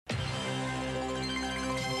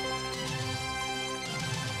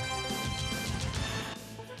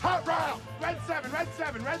Hot route! Red 7, red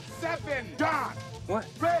 7, red 7! John! What?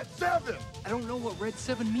 Red 7! I don't know what red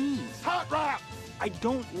 7 means. Hot route! I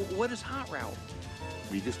don't. What is hot route?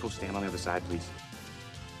 Will you just go stand on the other side, please?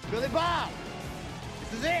 Billy Bob!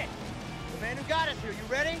 This is it! The man who got us here,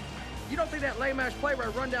 you ready? You don't think that lame-ass play where I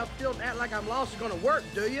run down field and act like I'm lost is gonna work,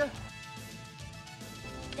 do you?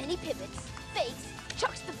 Then he pivots, fakes,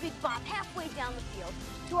 chucks the big Bob halfway down the field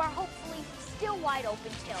to our hopefully still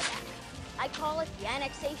wide-open tailback. I call it the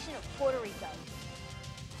annexation of Puerto Rico.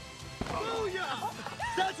 Booyah!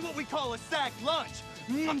 That's what we call a sack lunch!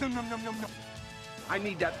 Nom, nom, nom, nom, nom, nom. I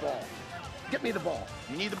need that ball. Get me the ball.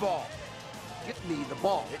 You need the ball. Get me the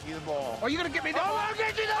ball. Get you the ball. Are you gonna get me the ball? I'll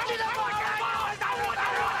get you the ball!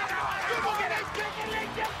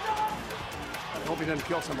 I hope he doesn't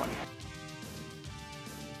kill somebody.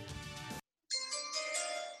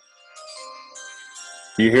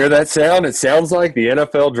 You hear that sound? It sounds like the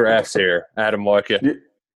NFL draft's here, Adam Luckett.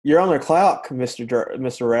 You're on their clock, Mr.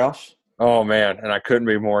 Roush. Oh, man, and I couldn't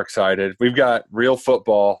be more excited. We've got real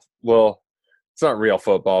football. Well, it's not real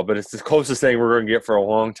football, but it's the closest thing we're going to get for a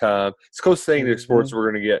long time. It's the closest thing to sports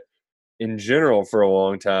we're going to get in general for a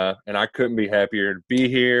long time, and I couldn't be happier to be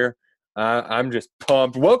here. I'm just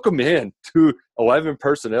pumped. Welcome in to 11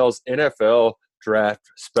 Personnel's NFL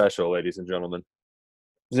Draft Special, ladies and gentlemen.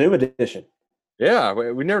 Zoom edition. Yeah,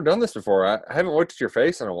 we've never done this before. I haven't looked at your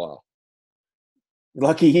face in a while.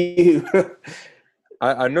 Lucky you.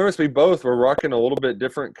 I noticed we both were rocking a little bit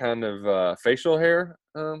different kind of facial hair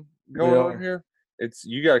going on here.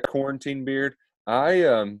 You got a quarantine beard.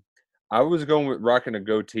 I was going with rocking a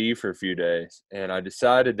goatee for a few days, and I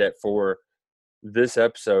decided that for this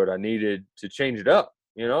episode I needed to change it up.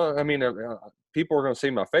 You know, I mean, people are going to see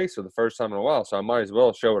my face for the first time in a while, so I might as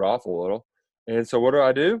well show it off a little. And so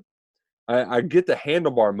what do? I get the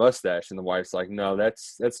handlebar mustache, and the wife's like, no,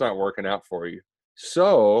 that's not working out for you.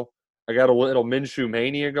 So I got a little Minshew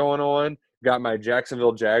mania going on, got my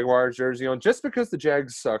Jacksonville Jaguars jersey on. Just because the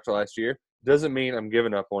Jags sucked last year doesn't mean I'm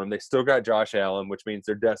giving up on them. They still got Josh Allen, which means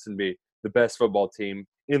they're destined to be the best football team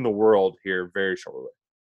in the world here very shortly.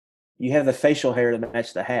 You have the facial hair to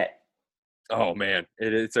match the hat. Oh, man,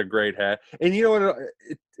 it's a great hat. And you know what?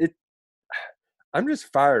 I'm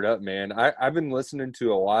just fired up, man. I've been listening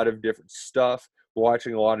to a lot of different stuff,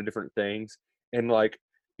 watching a lot of different things, and, like,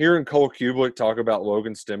 hearing Cole Kubelik talk about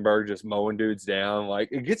Logan Stenberg just mowing dudes down, like,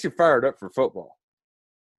 it gets you fired up for football.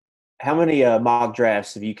 How many mock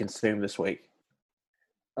drafts have you consumed this week?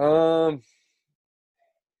 Or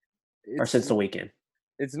since the weekend?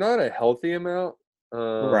 It's not a healthy amount.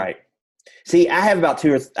 Right. See, I have about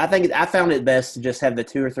I think I found it best to just have the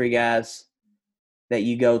 2 or 3 guys that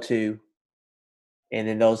you go to, and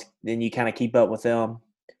then you kind of keep up with them.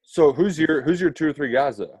 So who's your 2 or 3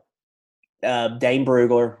 guys though? Dane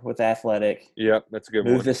Brugler with Athletic. Yep, that's a good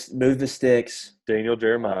one. Move the sticks. Daniel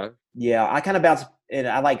Jeremiah. Yeah, I kind of bounce, and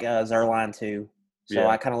I like Zerline too. So yeah.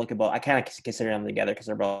 I kind of look at both. I kind of consider them together because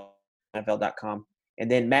they're both NFL.com. And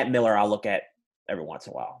then Matt Miller, I'll look at every once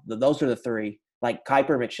in a while. Those are the 3. Like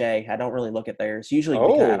Kuiper, McShay, I don't really look at theirs. Usually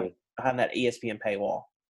behind that ESPN paywall.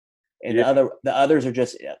 And the others are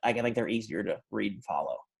just, I think they're easier to read and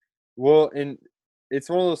follow. Well, and it's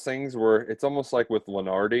one of those things where it's almost like with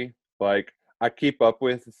Lenardi. Like, I keep up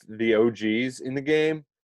with the OGs in the game,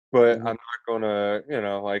 but I'm not going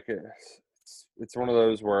to, like, it's one of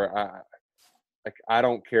those where I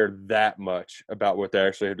don't care that much about what they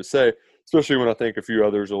actually have to say, especially when I think a few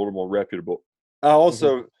others are a little more reputable. I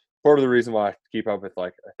also part of the reason why I keep up with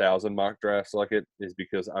like 1,000 mock drafts like it is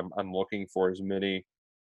because I'm looking for as many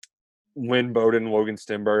Lynn Bowden, Logan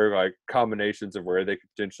Stenberg, like combinations of where they could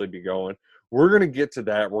potentially be going. We're going to get to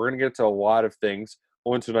that. We're going to get to a lot of things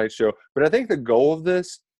on tonight's show. But I think the goal of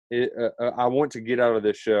this, I want to get out of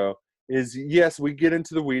this show is, yes, we get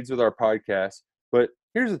into the weeds with our podcast. But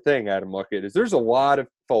here's the thing, Adam Luckett, is there's a lot of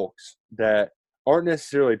folks that aren't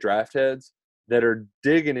necessarily draft heads that are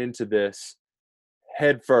digging into this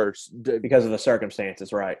head first. Because of the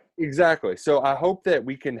circumstances, right? Exactly. So I hope that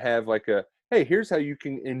we can have like a, hey, here's how you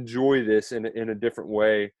can enjoy this in a different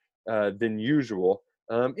way than usual.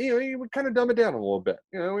 We kind of dumb it down a little bit.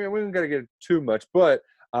 We don't got to get too much, but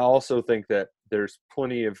I also think that there's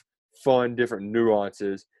plenty of fun, different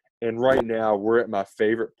nuances. And right now we're at my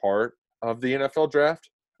favorite part of the NFL draft.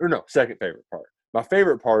 Or no, second favorite part. My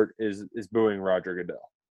favorite part is booing Roger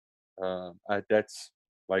Goodell. That's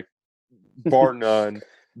like bar none,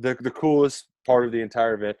 the coolest part of the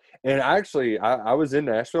entire event. And actually, I was in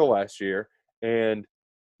Nashville last year, and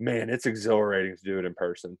man, it's exhilarating to do it in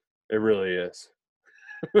person. It really is.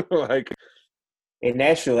 Like in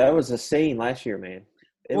Nashville, that was a scene last year, man.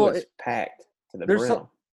 It was packed to the brim.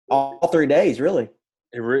 All 3 days, really.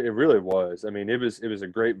 It really was. I mean, it was a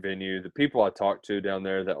great venue. The people I talked to down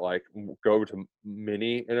there that like go to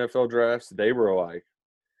many NFL drafts, they were like,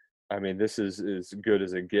 I mean, this is as good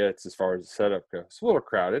as it gets as far as the setup goes. It's a little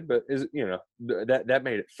crowded, but that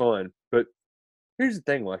made it fun. But here's the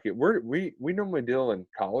thing, like we normally deal in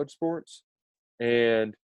college sports,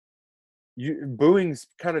 and booing's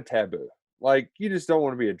kind of taboo. Like you just don't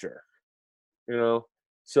want to be a jerk, you know.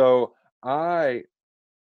 So I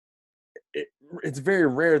it's very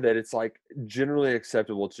rare that it's like generally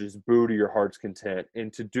acceptable to just boo to your heart's content,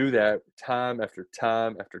 and to do that time after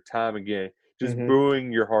time after time again, just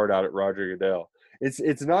booing your heart out at Roger Goodell.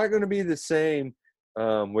 It's not going to be the same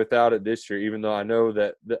without it this year, even though I know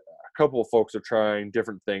that a couple of folks are trying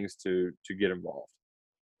different things to get involved.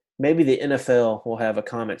 Maybe the NFL will have a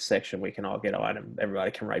comment section we can all get on, and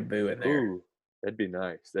everybody can write boo in there. Ooh, that'd be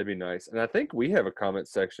nice. That'd be nice. And I think we have a comment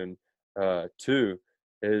section too,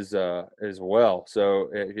 as well. So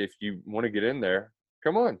if you want to get in there,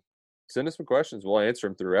 come on, send us some questions. We'll answer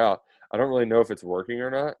them throughout. I don't really know if it's working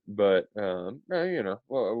or not, but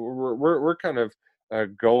we're kind of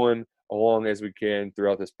going along as we can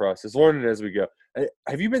throughout this process, learning as we go.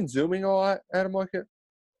 Have you been Zooming a lot, Adam Luckett?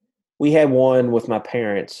 We had one with my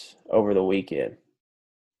parents over the weekend.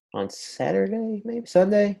 On Saturday, maybe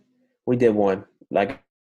Sunday, we did one, like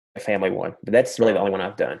a family one. But that's really the only one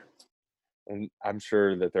I've done. And I'm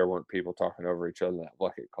sure that there weren't people talking over each other in that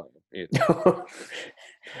Luckett clan either.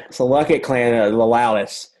 It's the Luckett clan, the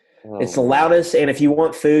loudest. It's the loudest, and if you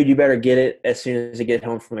want food, you better get it as soon as you get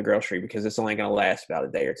home from the grocery, because it's only going to last about a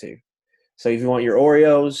day or two. So if you want your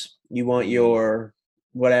Oreos, you want your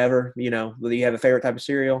whatever, you have a favorite type of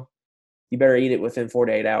cereal, you better eat it within 4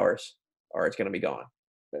 to 8 hours, or it's going to be gone.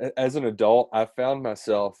 As an adult, I found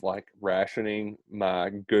myself like rationing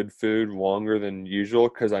my good food longer than usual,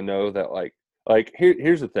 because I know that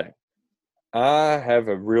here's the thing. I have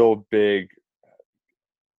a real big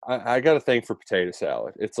I got a thing for potato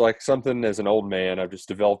salad. It's like something as an old man I've just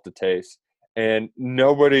developed a taste, and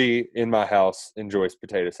nobody in my house enjoys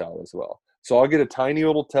potato salad as well. So I'll get a tiny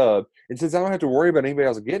little tub, and since I don't have to worry about anybody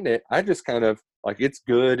else getting it, I just kind of like, it's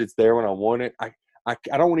good. It's there when I want it. I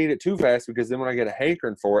don't want to eat it too fast, because then when I get a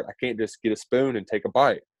hankering for it, I can't just get a spoon and take a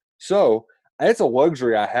bite. So that's a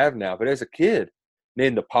luxury I have now. But as a kid,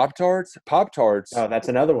 man, the Pop-Tarts. Oh, that's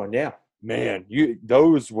another one. Yeah, man,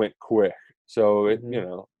 those went quick. So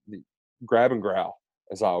grab and growl,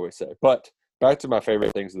 as I always say. But back to my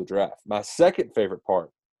favorite things of the draft. My second favorite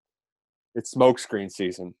part, it's smokescreen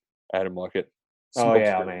season, Adam Luckett. Oh,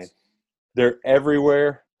 yeah, man. They're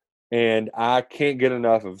everywhere, and I can't get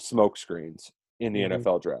enough of smokescreens in the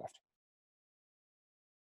NFL draft.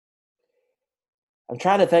 I'm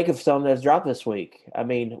trying to think of some that's dropped this week. I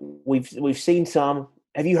mean, we've seen some.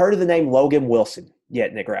 Have you heard of the name Logan Wilson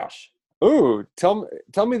yet, Nick Roush? Ooh, tell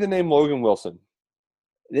me the name Logan Wilson.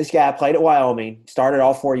 This guy played at Wyoming, started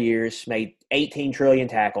all 4 years, made 18 trillion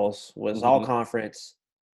tackles, was all conference,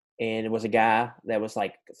 and it was a guy that was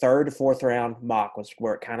like third to fourth round mock, was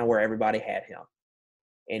where everybody had him.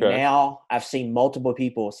 And now I've seen multiple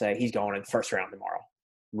people say he's going in the first round tomorrow.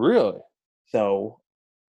 Really? So,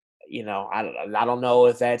 I don't know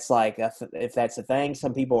if that's if that's a thing.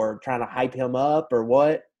 Some people are trying to hype him up or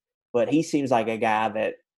what, but he seems like a guy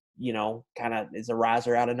that, kind of is a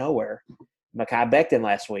riser out of nowhere. Mekhi Becton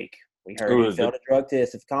last week, we heard he failed a drug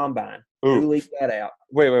test at the combine. Who leaked that out?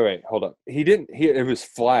 Wait, hold up. He didn't. It was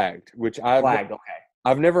flagged, okay.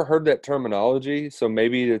 I've never heard that terminology, so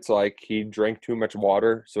maybe it's like he drank too much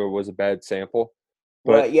water, so it was a bad sample.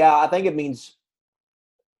 But yeah, I think it means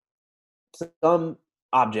some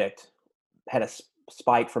object had a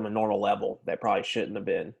spike from a normal level that probably shouldn't have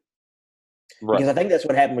been. Right. Because I think that's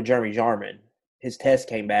what happened with Jeremy Jarman. His test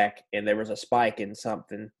came back, and there was a spike in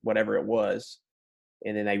something, whatever it was,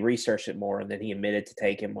 and then they researched it more, and then he admitted to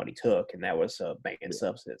taking what he took, and that was a banned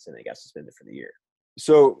substance, and he got suspended for the year.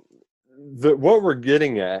 So what we're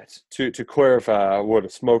getting at, to clarify what a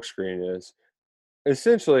smokescreen is,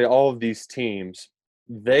 essentially all of these teams,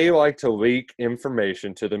 they like to leak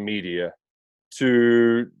information to the media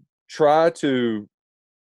to try to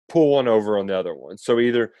pull one over on the other one. So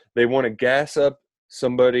either they want to gas up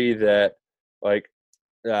somebody that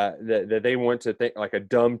that they want to think like a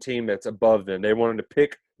dumb team that's above them. They wanted to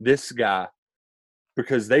pick this guy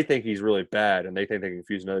because they think he's really bad and they think they can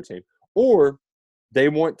confuse another team. Or they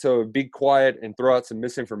want to be quiet and throw out some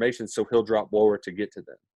misinformation so he'll drop lower to get to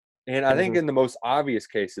them. And I think in the most obvious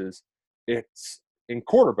cases, it's in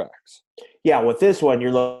quarterbacks. Yeah, with this one,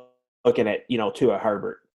 you're looking at, Tua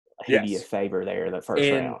Herbert. He'd be a favor there in the first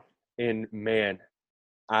round. And, man,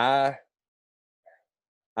 I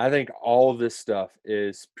think all of this stuff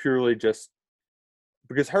is purely just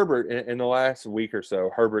because Herbert in the last week or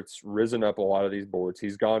so, Herbert's risen up a lot of these boards.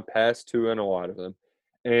 He's gone past Tua in a lot of them,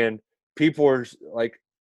 and people are like,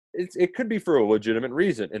 it could be for a legitimate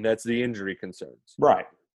reason, and that's the injury concerns. Right.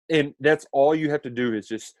 And that's all you have to do is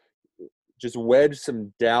just wedge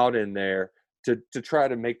some doubt in there to try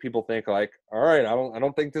to make people think like, all right, I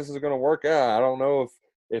don't think this is going to work out. I don't know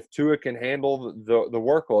if Tua can handle the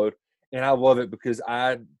workload. And I love it because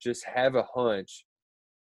I just have a hunch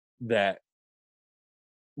that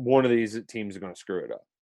one of these teams is going to screw it up,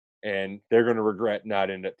 and they're going to regret not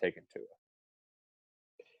end up taking Tua.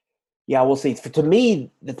 Yeah, we'll see. To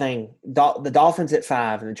me, the Dolphins at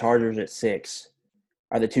 5 and the Chargers at 6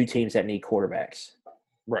 are the two teams that need quarterbacks.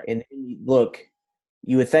 Right. And look,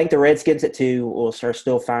 you would think the Redskins at 2 will start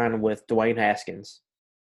still fine with Dwayne Haskins.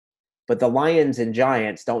 But the Lions and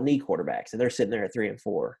Giants don't need quarterbacks, and they're sitting there at 3 and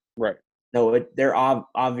 4. Right. No, they're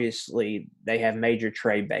obviously they have major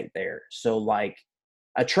trade bait there. So, like,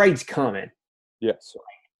 a trade's coming. Yes.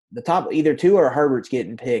 The top, either Tua or Herbert's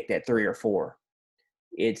getting picked at 3 or 4.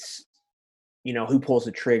 It's, who pulls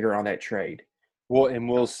the trigger on that trade. Well, and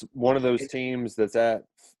will one of those teams that's at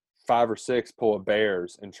 5 or 6 pull a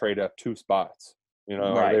Bears and trade up 2 spots? Right.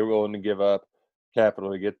 Are they willing to give up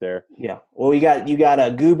capital to get there? Yeah. Well, you got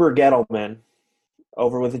a Goober Gettleman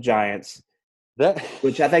over with the Giants,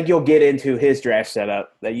 which I think you'll get into his draft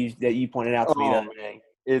setup that you pointed out to me the other day.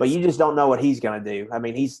 But you just don't know what he's going to do. I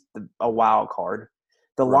mean, he's a wild card.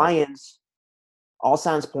 The Lions, all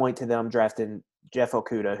signs point to them drafting Jeff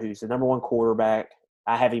Okudah, who's the number 1 quarterback.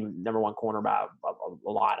 I have him number 1 corner by a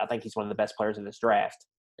lot. I think he's one of the best players in this draft.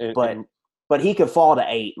 But he could fall to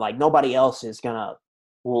 8. Like, nobody else is going to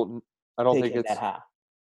Well, I don't think it's that high.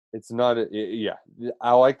 It's not – yeah.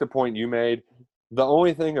 I like the point you made. The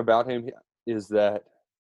only thing about him is that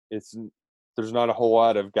there's not a whole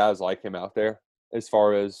lot of guys like him out there as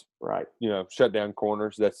far as, shut down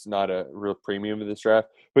corners. That's not a real premium of this draft.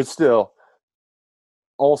 But still,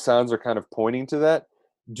 all signs are kind of pointing to that.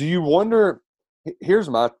 Do you wonder – here's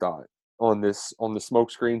my thought on the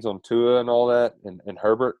smoke screens on Tua and all that and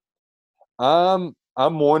Herbert. I'm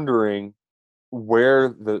wondering where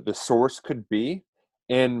the source could be.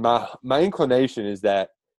 And my inclination is that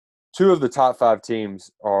 2 of the top 5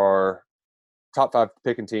 teams are – top 5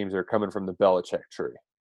 picking teams are coming from the Belichick tree.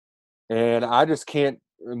 And I just can't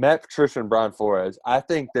 – Matt Patricia and Brian Flores, I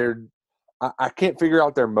think I can't figure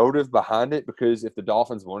out their motive behind it, because if the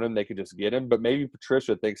Dolphins want him, they could just get him. But maybe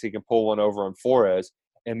Patricia thinks he can pull one over on Flores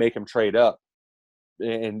and make him trade up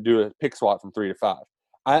and do a pick swap from 3 to 5.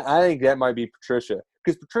 I think that might be Patricia,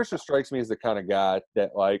 because Patricia strikes me as the kind of guy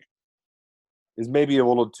that, like, is maybe a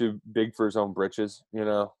little too big for his own britches,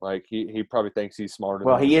 Like, he probably thinks he's smarter.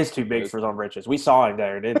 Well, he is too big for his own britches. We saw him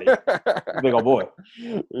there, didn't he? Big old boy.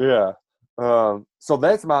 Yeah. So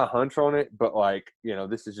that's my hunch on it. But, like,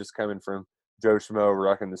 this is just coming from Joe Schmo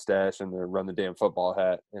rocking the stash and the run the damn football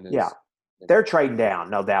hat. And they're trading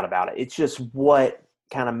down, no doubt about it. It's just what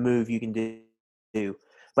kind of move you can do.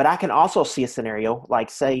 But I can also see a scenario, like,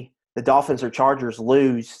 say the Dolphins or Chargers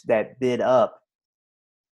lose that bid up.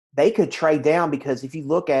 They could trade down, because if you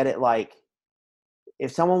look at it, like,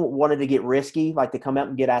 if someone wanted to get risky, like to come out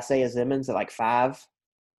and get Isaiah Simmons at like 5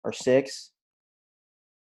 or 6,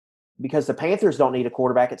 because the Panthers don't need a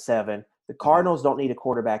quarterback at 7, the Cardinals don't need a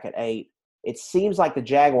quarterback at 8. It seems like the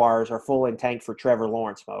Jaguars are full in tank for Trevor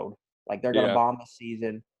Lawrence mode. Like, they're going to bomb the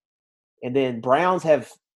season. And then Browns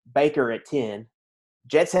have Baker at 10.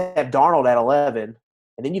 Jets have Darnold at 11.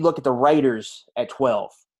 And then you look at the Raiders at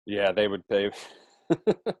 12. Yeah, they would pay.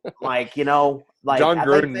 Like, John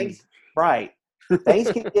Gruden.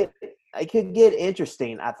 Things could get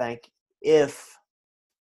interesting, I think, if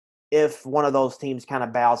one of those teams kind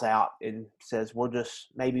of bows out and says, we're just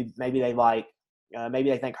maybe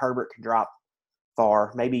they think Herbert can drop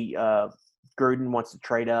far. Maybe Gruden wants to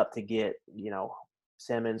trade up to get,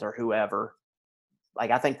 Simmons or whoever.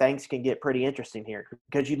 Like, I think things can get pretty interesting here,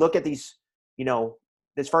 because you look at these,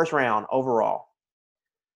 this first round overall,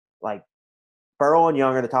 like, Burrow and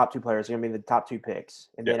Young are the top 2 players. They're going to be the top 2 picks.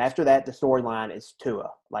 And then after that, the storyline is Tua.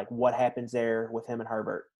 Like, what happens there with him and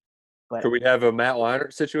Herbert? But could we have a Matt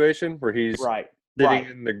Leinart situation where he's sitting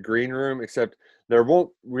in the green room, except there won't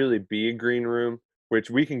really be a green room, which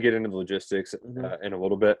we can get into the logistics in a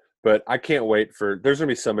little bit. But I can't wait there's going to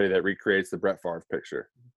be somebody that recreates the Brett Favre picture.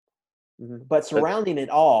 Mm-hmm. But surrounding it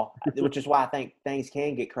all, which is why I think things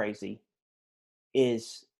can get crazy,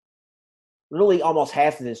 is really almost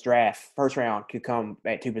half of this draft, first round, could come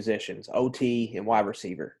at 2 positions, OT and wide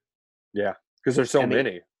receiver. Yeah, because there's so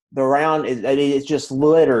many. The round is just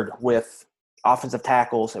littered with offensive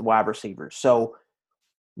tackles and wide receivers. So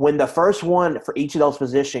when the first one for each of those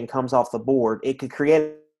positions comes off the board, it could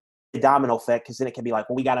create a domino effect because then it can be like,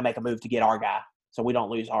 well, we got to make a move to get our guy so we don't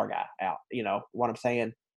lose our guy out. You know what I'm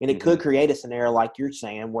saying? And it could create a scenario like you're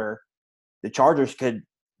saying where the Chargers could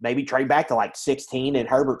maybe trade back to like 16 and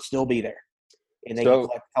Herbert still be there. And they can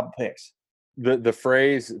collect a couple picks. The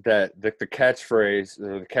phrase that the catchphrase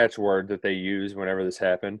or the catchword that they use whenever this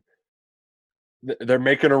happened, they're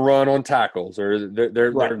making a run on tackles, or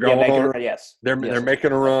they're going they're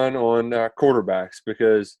making a run on quarterbacks,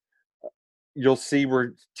 because you'll see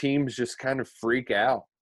where teams just kind of freak out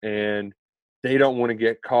and they don't want to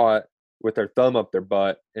get caught with their thumb up their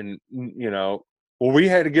butt and, you know, well, we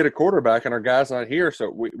had to get a quarterback and our guy's not here, so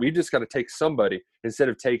we just got to take somebody instead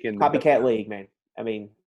of taking copycat league, man. I mean,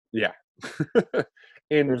 yeah.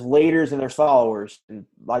 And there's leaders and there's followers, and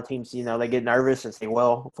a lot of teams, you know, they get nervous and say,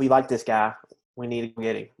 well, if we like this guy, we need to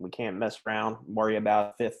get him. We can't mess around, worry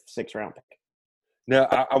about a 5th, 6th round pick. Now,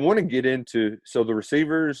 I want to get into – so the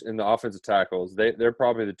receivers and the offensive tackles, they're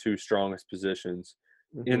probably the 2 strongest positions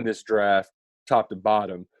in this draft, top to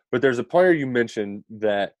bottom. But there's a player you mentioned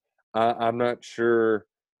that I'm not sure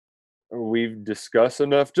we've discussed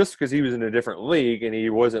enough, just because he was in a different league and he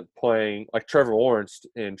wasn't playing – like Trevor Lawrence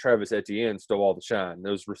and Travis Etienne stole all the shine.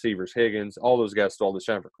 Those receivers, Higgins, all those guys stole the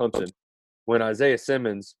shine for Clemson. When Isaiah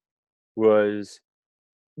Simmons was –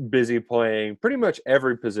 busy playing pretty much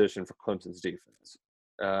every position for Clemson's defense.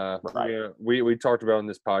 Yeah, we talked about in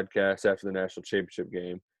this podcast after the national championship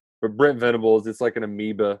game. But Brent Venables, it's like an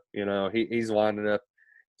amoeba. You know, he's lining up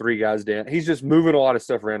 3 guys down. He's just moving a lot of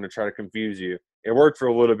stuff around to try to confuse you. It worked for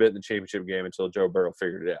a little bit in the championship game until Joe Burrow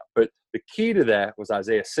figured it out. But the key to that was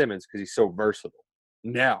Isaiah Simmons, because he's so versatile.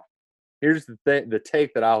 Now, here's the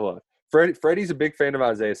take that I love. Freddie's a big fan of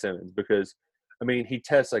Isaiah Simmons because – I mean, he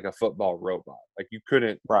tests like a football robot. Like you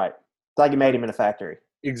couldn't. Right. It's like you made him in a factory.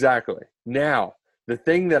 Exactly. Now, the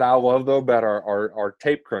thing that I love, though, about our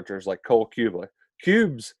tape crunchers like Cole Kublik,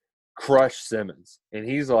 Cubes crushed Simmons. And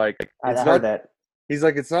he's like, I heard that. He's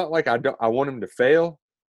like, it's not like I want him to fail,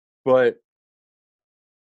 but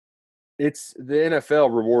it's the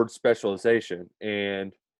NFL rewards specialization.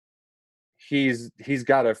 And he's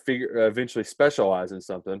got to eventually specialize in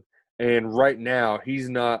something. And right now, he's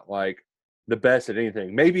not like the best at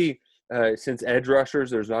anything. Maybe since edge rushers,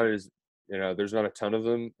 there's not a ton of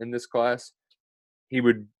them in this class. He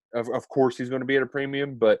would, of course, he's going to be at a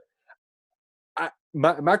premium. But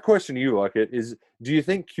my question to you, Luckett, is: do you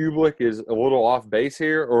think Kublik is a little off base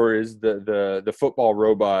here, or is the football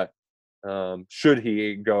robot? Should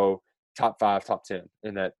he go top 5, top 10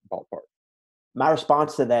 in that ballpark? My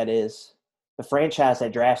response to that is the franchise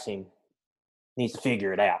that drafts him needs to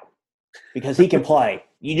figure it out. Because he can play.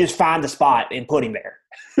 You just find the spot and put him there.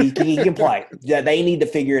 He can play. They need to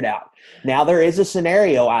figure it out. Now, there is a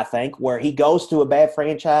scenario, I think, where he goes to a bad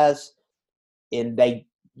franchise and they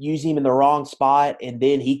use him in the wrong spot, and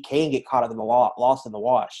then he can get caught up in the lost in the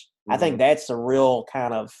wash. I think that's a real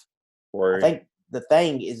kind of – I think the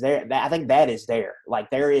thing is there. I think that is there. Like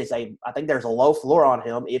I think there's a low floor on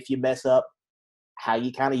him if you mess up how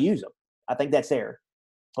you kind of use him. I think that's there.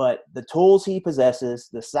 But the tools he possesses,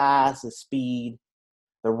 the size, the speed,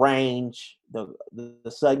 the range, the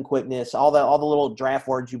sudden quickness, all the little draft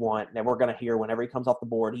words you want that we're going to hear whenever he comes off the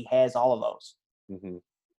board, he has all of those. Mm-hmm.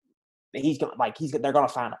 They're going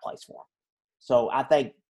to find a place for him. So I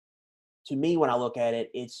think, to me, when I look at it,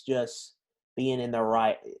 it's just being in the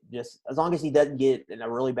right. Just as long as he doesn't get in a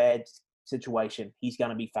really bad situation, he's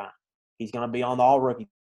going to be fine. He's going to be on the all-rookie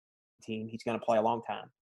team. He's going to play a long time.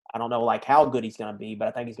 I don't know like how good he's going to be, but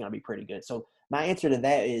I think he's going to be pretty good. So my answer to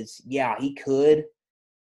that is, yeah, he could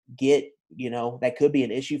get, that could be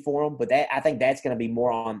an issue for him, but I think that's going to be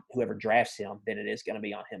more on whoever drafts him than it is going to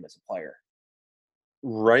be on him as a player.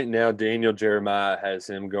 Right now, Daniel Jeremiah has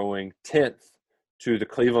him going 10th to the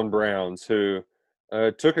Cleveland Browns, who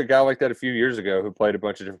took a guy like that a few years ago who played a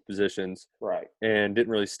bunch of different positions, right, and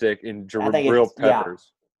didn't really stick in Jabril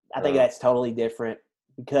Peppers. Yeah, I think that's totally different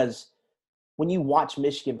because when you watch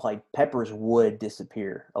Michigan play, Peppers would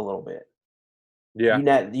disappear a little bit. Yeah.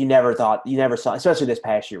 You never saw, especially this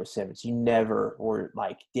past year with Simmons, you never were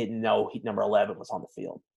didn't know number 11 was on the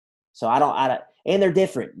field. So I don't, and they're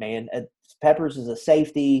different, man. Peppers is a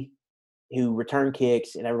safety who return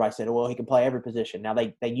kicks, and everybody said, well, he can play every position. Now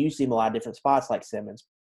they use him a lot of different spots like Simmons,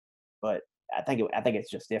 but I think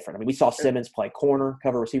it's just different. I mean, we saw Simmons play corner,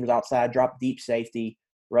 cover receivers outside, drop deep safety,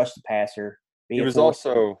 rush the passer. He was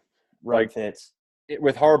also run fits.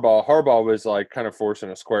 With Harbaugh was kind of forcing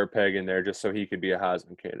a square peg in there just so he could be a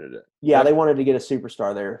Heisman candidate. Yeah, they wanted to get a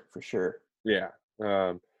superstar there for sure. Yeah.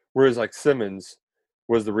 Whereas Simmons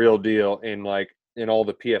was the real deal in all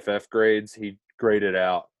the PFF grades, he graded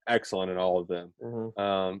out excellent in all of them.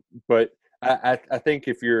 Mm-hmm. But I think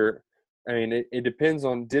if you're, I mean, it depends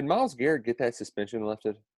on. Did Myles Garrett get that suspension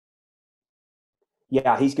lifted?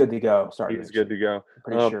 Yeah, he's good to go. Sorry, He's good to go.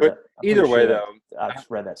 Pretty sure. But either way, though, I just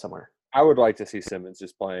read that somewhere. I would like to see Simmons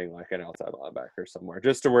just playing like an outside linebacker somewhere,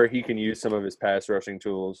 just to where he can use some of his pass rushing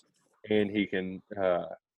tools and he can,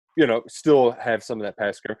 still have some of that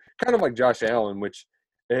pass coverage. Kind of like Josh Allen, which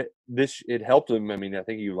it helped him. I mean, I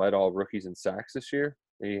think he led all rookies in sacks this year.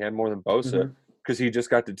 He had more than Bosa because he just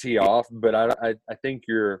got to tee off. But I think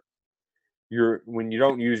you're when you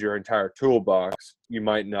don't use your entire toolbox, you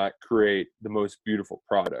might not create the most beautiful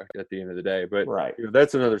product at the end of the day. But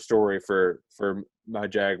that's another story for my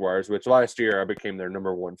Jaguars, which last year I became their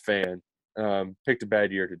number one fan. Picked a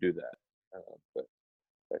bad year to do that, but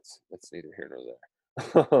that's neither here nor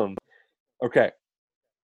there. Okay,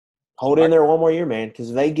 hold in there one more year, man,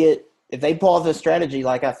 because if they pull off this strategy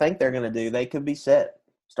like I think they're going to do, they could be set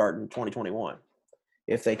starting 2021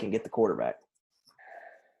 if they can get the quarterback.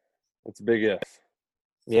 It's a big if.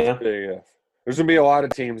 Yeah. Big if. There's going to be a lot of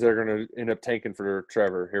teams that are going to end up tanking for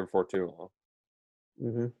Trevor here before too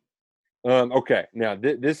long. Mm-hmm. Okay. Now,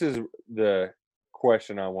 this is the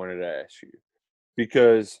question I wanted to ask you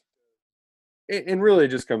because it really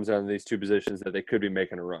just comes down to these two positions that they could be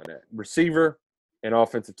making a run at. Receiver and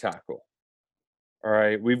offensive tackle. All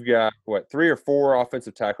right. We've got, 3 or 4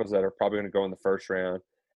 offensive tackles that are probably going to go in the first round.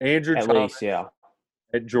 Andrew At Thomas least, yeah.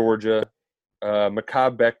 at Georgia.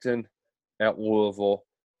 Mekhi Becton at Louisville.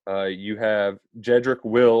 You have Jedrick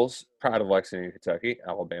Wills, pride of Lexington, Kentucky,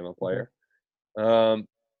 Alabama player. And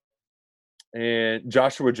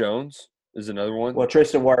Joshua Jones is another one. Well,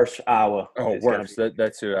 Tristan Wirfs, Iowa. Oh, Wirfs.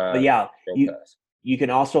 That's who I – But, yeah, you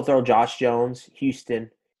can also throw Josh Jones,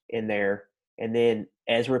 Houston, in there. And then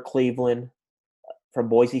Ezra Cleveland from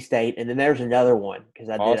Boise State. And then there's another one because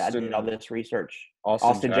I did all this research.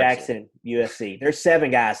 Austin Jackson, USC. There's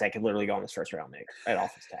 7 guys that could literally go in this first round, Nick, at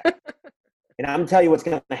offense tackle. And I'm going to tell you what's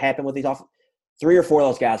going to happen with these 3 or 4 of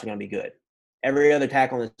those guys are going to be good. Every other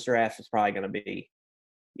tackle in this draft is probably going to be,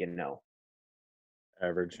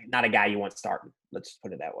 average. Not a guy you want starting. Let's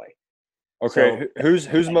put it that way. Okay, so,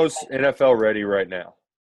 who's most NFL ready right now?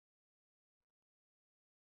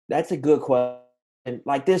 That's a good question.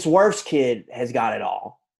 Like this Wirfs kid has got it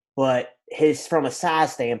all, but from a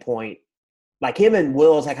size standpoint, like him and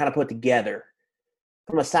Wills, I kind of put together.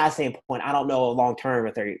 From a size standpoint, I don't know long term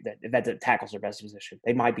if that the tackle's their best position.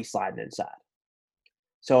 They might be sliding inside.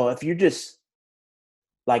 So if you just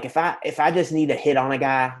like if I just need to hit on a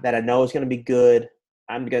guy that I know is going to be good,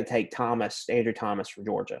 I'm going to take Andrew Thomas from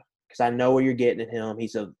Georgia because I know where you're getting at him.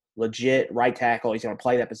 He's a legit right tackle. He's going to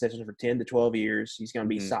play that position for 10 to 12 years. He's going to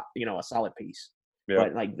be a solid piece. Yep.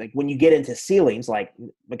 But like when you get into ceilings, like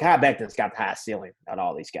Mekhi Becton's got the highest ceiling out of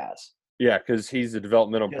all these guys. Yeah, because he's a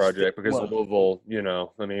developmental project. Because Louisville,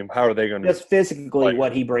 I mean, how are they going to just physically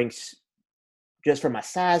what he brings, just from a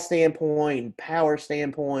size standpoint, power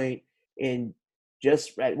standpoint, and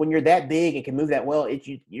just when you're that big and can move that well,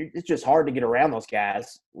 it's just hard to get around those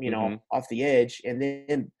guys, off the edge. And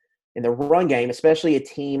then in the run game, especially a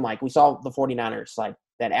team like we saw the 49ers, like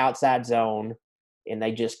that outside zone, and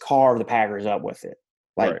they just carve the Packers up with it.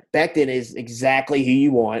 Like Becton is exactly who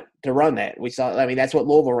you want to run that. We saw. I mean, that's what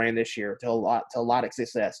Louisville ran this year to a lot of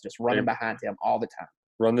success, just running behind him all the time.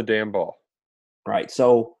 Run the damn ball. Right.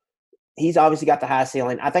 So he's obviously got the high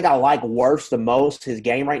ceiling. I think I like Wirfs the most his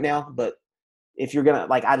game right now. But if you're gonna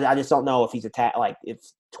I just don't know if he's if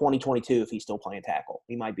 2022 if he's still playing tackle.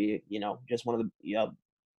 He might be just one of the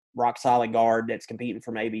rock solid guard that's competing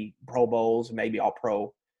for maybe Pro Bowls, maybe All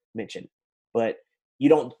Pro mention, but. You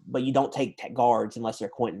don't take guards unless they're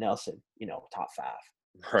Quentin Nelson, top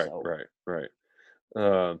 5. Right.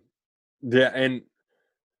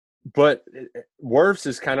 But Wirfs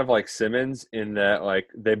is kind of like Simmons in that like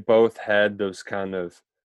they both had those kind of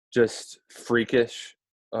just freakish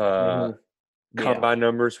combine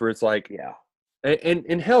numbers where it's like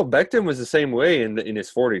and hell, Becton was the same way in his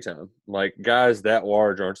 40 time. Like guys that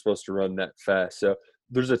large aren't supposed to run that fast. So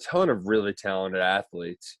there's a ton of really talented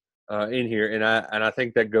athletes in here, and I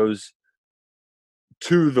think that goes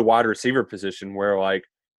to the wide receiver position where like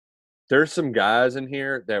there's some guys in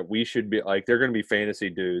here that we should be like they're going to be fantasy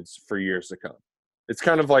dudes for years to come. It's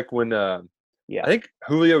kind of like when I think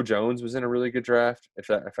Julio Jones was in a really good draft if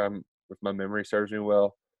my memory serves me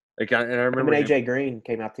well. Like I remember AJ Green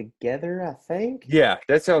came out together. I think. Yeah,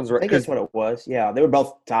 that sounds right. I think that's what it was. Yeah, they were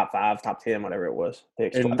both top 5, top 10, whatever it was. I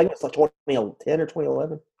think it was like 2010 or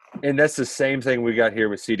 2011. And that's the same thing we got here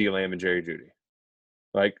with CeeDee Lamb and Jerry Jeudy.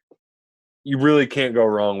 Like, you really can't go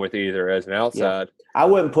wrong with either as an outside. Yeah. I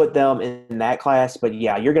wouldn't put them in that class, but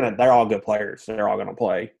yeah, they're all good players. They're all gonna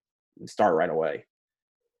play and start right away.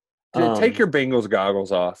 Take your Bengals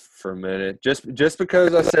goggles off for a minute. Just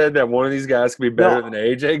because I said that one of these guys could be better than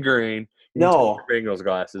AJ Green, no, take your Bengals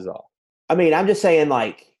glasses off. I mean, I'm just saying,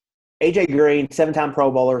 like, AJ Green, 7-time Pro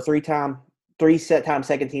Bowler, 3-time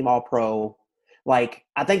second team All Pro. Like,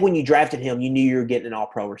 I think when you drafted him, you knew you were getting an All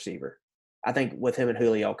Pro receiver. I think with him and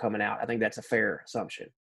Julio coming out, I think that's a fair assumption.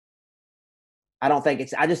 I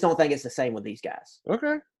just don't think it's the same with these guys.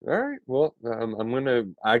 Okay. All right. Well,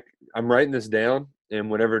 I'm writing this down, and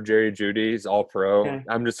whenever Jerry Jeudy's All Pro, Okay.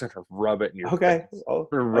 I'm just gonna rub it in your face.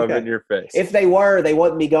 Rub it in your face. If they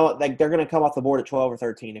wouldn't be going, like, they're gonna come off the board at 12 or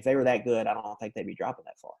 13. If they were that good, I don't think they'd be dropping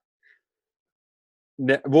that far.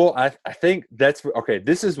 Well, I think that's okay.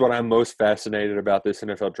 This is what I'm most fascinated about this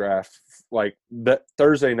NFL draft. Like that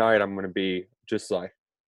Thursday night, I'm going to be just like,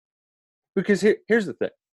 because here's the thing.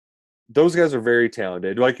 Those guys are very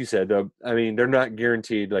talented. Like you said, I mean, they're not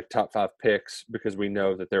guaranteed like top 5 picks because we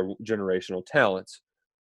know that they're generational talents,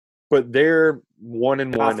 but they're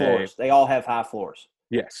 1-1A. They all have high floors.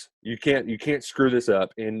 Yes, you can't screw this up.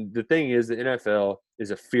 And the thing is, the NFL is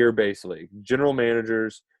a fear-based league. General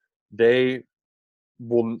managers, they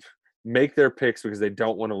will make their picks because they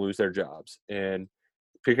don't want to lose their jobs. And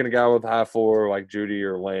picking a guy with a high floor like Jeudy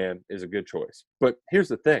or Lamb is a good choice. But here's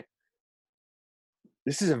the thing.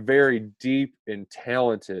 This is a very deep and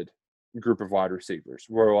talented group of wide receivers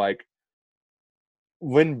where, like,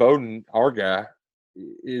 Lynn Bowden, our guy,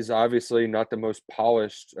 is obviously not the most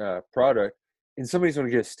polished product, and somebody's going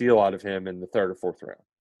to get a steal out of him in the 3rd or 4th round.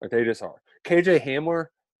 Like, they just are. KJ Hamler,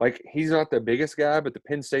 like, he's not the biggest guy, but the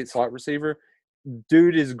Penn State slot receiver,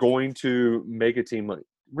 dude is going to make a team money.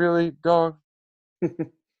 Really, dog?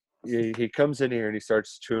 He comes in here and he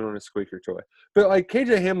starts chewing on a squeaker toy. But, like,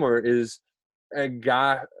 KJ Hamler is a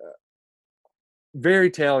guy very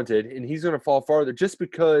talented, and he's going to fall farther just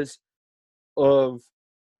because of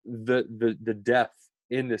the depth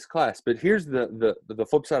in this class. But here's the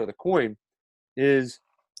flip side of the coin is,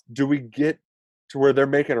 do we get to where they're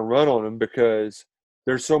making a run on him because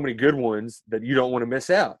there's so many good ones that you don't want to miss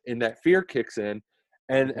out, and that fear kicks in,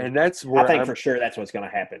 and that's where I think for sure that's what's going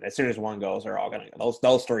to happen. As soon as one goes, they're all going to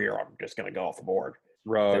those 3 are just going to go off the board.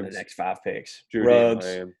 Ruggs, in the next 5 picks. Ruggs,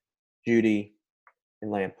 Jeudy, and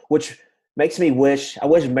Lamb, which makes me wish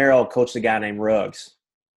Merrill coached a guy named Ruggs.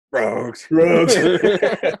 Ruggs.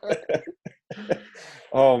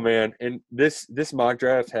 Oh man, and this mock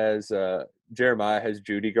draft has Jeremiah has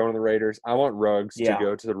Jeudy going to the Raiders. I want Ruggs to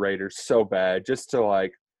go to the Raiders so bad, just to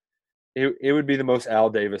like it would be the most Al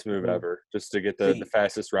Davis move ever, just to get the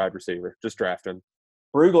fastest wide receiver. Just draft him.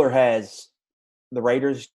 Brugler has the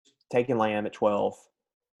Raiders taking Lamb at 12.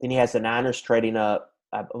 Then he has the Niners trading up.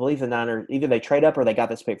 I believe the Niners either they trade up or they got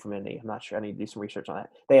this pick from Indy. I'm not sure. I need to do some research on that.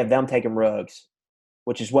 They have them taking Ruggs,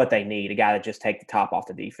 which is what they need, a guy that just take the top off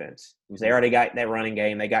the defense. Because they already got that running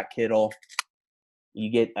game. They got Kittle.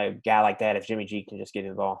 You get a guy like that if Jimmy G can just get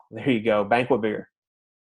involved. There you go. Banquet beer.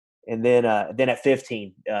 And then at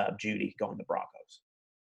 15, Jeudy going to the Broncos.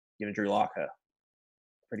 Giving Drew Lock a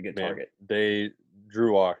pretty good target.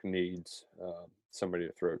 Drew Lock needs somebody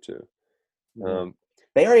to throw to.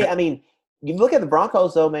 They already – I mean, you look at the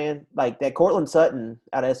Broncos, though, man, like that Cortland Sutton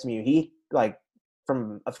out of SMU, he, like,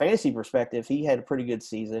 from a fantasy perspective, he had a pretty good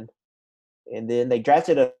season. And then they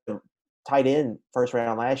drafted a tight end first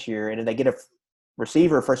round last year, and then they get a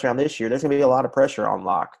receiver first round this year. There's going to be a lot of pressure on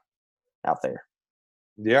Lock out there.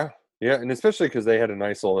 Yeah, and especially because they had a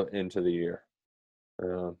nice little end to the year.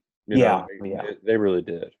 They really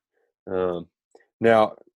did.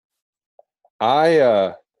 Now,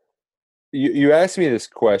 you asked me this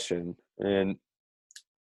question, and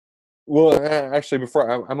actually,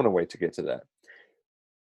 before I'm going to wait to get to that.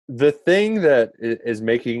 The thing that is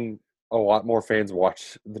making a lot more fans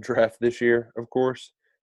watch the draft this year, of course,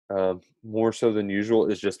 more so than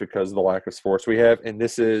usual, is just because of the lack of sports we have, and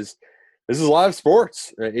this is live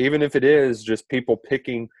sports, even if it is just people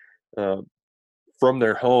picking from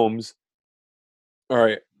their homes. All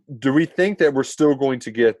right. Do we think that we're still going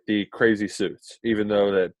to get the crazy suits, even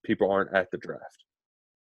though that people aren't at the draft?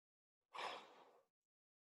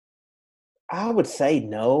 I would say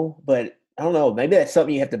no, but I don't know. Maybe that's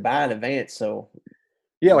something you have to buy in advance. So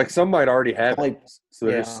yeah, like some might already have it, so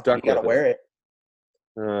they're just stuck with it. You gotta wear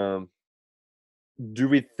it. Do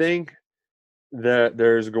we think that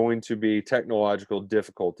there's going to be technological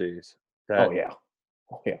difficulties? Oh yeah.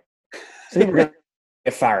 So we're gonna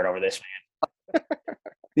get fired over this, man.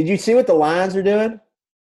 Did you see what the Lions are doing?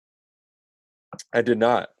 I did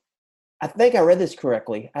not. I think I read this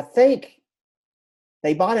correctly. I think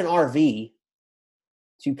they bought an RV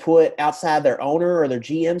to put outside their owner or their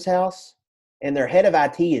GM's house, and their head of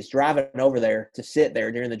IT is driving over there to sit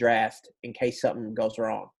there during the draft in case something goes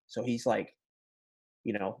wrong. So he's like,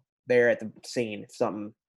 there at the scene if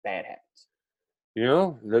something bad happens.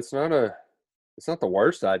 It's not the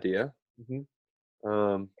worst idea.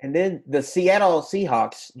 And then the Seattle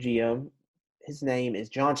Seahawks GM, his name is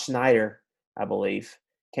John Schneider, I believe,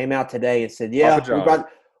 came out today and said, "Yeah,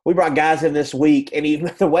 we brought guys in this week," and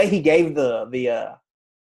the way he gave the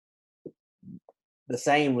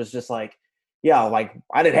same was just like, "Yeah, like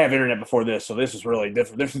I didn't have internet before this, so this is really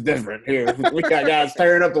different. This is different here. We got guys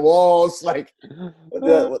tearing up the walls, like hard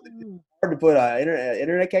to put an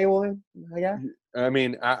internet cable in." I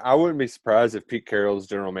mean, I wouldn't be surprised if Pete Carroll's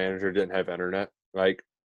general manager didn't have internet. Like,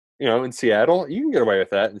 in Seattle, you can get away with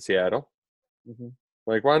that in Seattle.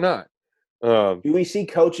 Like, why not? Do we see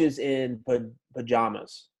coaches in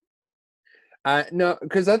pajamas? No,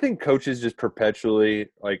 because I think coaches just perpetually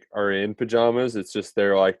are in pajamas. It's just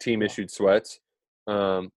they're like team issued sweats,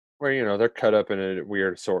 where they're cut up in a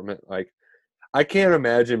weird assortment. Like, I can't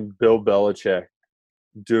imagine Bill Belichick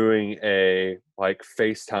doing a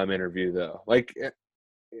FaceTime interview though,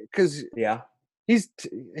 because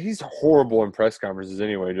he's horrible in press conferences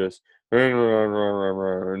anyway. Just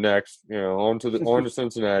next, on to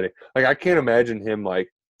Cincinnati. Like, I can't imagine him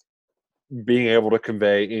being able to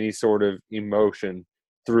convey any sort of emotion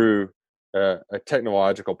through a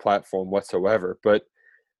technological platform whatsoever. But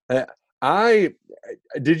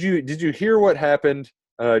did you hear what happened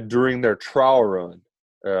during their trial run?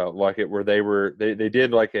 Where they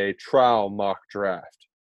did a trial mock draft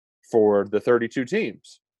for the 32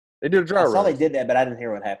 teams. They did a trial run. I saw they did that, but I didn't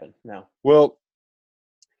hear what happened. No. Well,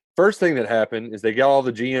 first thing that happened is they got all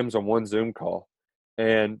the GMs on one Zoom call,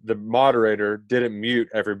 and the moderator didn't mute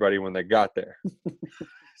everybody when they got there.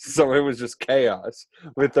 So it was just chaos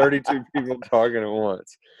with 32 people talking at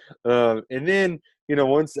once. And then,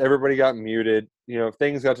 once everybody got muted,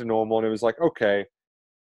 things got to normal, and it was like, okay,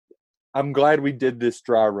 I'm glad we did this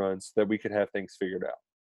dry run so that we could have things figured out.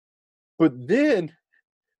 But then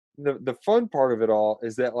the fun part of it all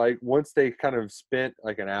is that once they kind of spent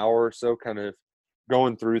an hour or so kind of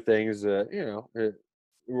going through things, we're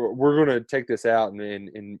going to take this out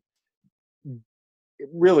and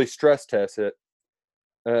really stress test it.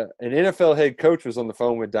 An NFL head coach was on the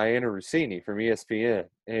phone with Diana Rossini from ESPN,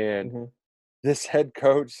 and this head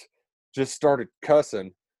coach just started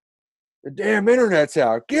cussing. "The damn internet's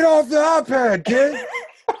out. Get off the iPad, kid."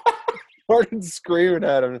 Started screaming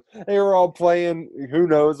at him. They were all playing who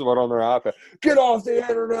knows what on their iPad. "Get off the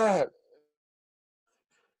internet."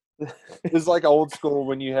 It's like old school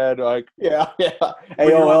when you had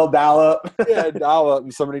AOL dial-up. Dial-up,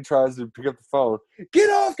 and somebody tries to pick up the phone.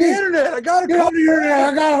 "Get off the internet. I got to call the internet.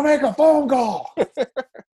 I got to make a phone call."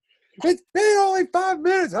 It's been only 5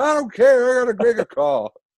 minutes. I don't care. I got to make a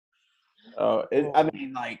call.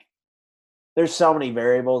 There's so many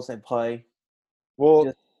variables in play.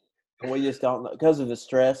 Well, we just don't know because of the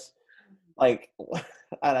stress. I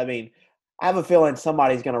have a feeling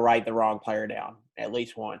somebody's going to write the wrong player down at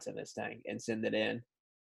least once in this thing and send it in.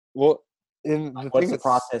 Well, what's the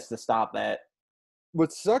process to stop that?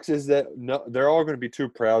 What sucks is that they're all going to be too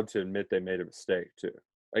proud to admit they made a mistake too.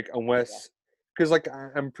 Unless, because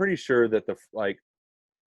I'm pretty sure that that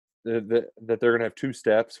they're going to have two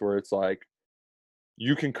steps where it's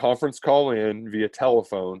you can conference call in via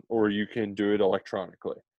telephone or you can do it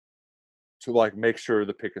electronically to make sure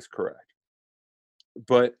the pick is correct.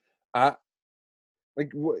 But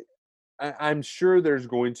I'm sure there's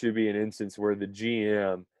going to be an instance where the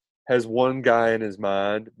GM has one guy in his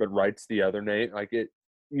mind but writes the other name.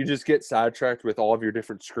 You just get sidetracked with all of your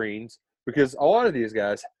different screens, because a lot of these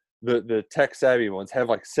guys, the tech savvy ones, have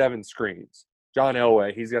 7 screens. John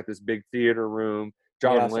Elway, he's got this big theater room.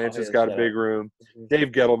 John Lynch has got a big room.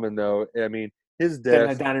 Dave Gettleman, though, his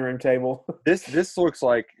desk, a dining room table. This looks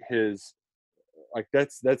like his,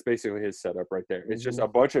 that's basically his setup right there. It's just a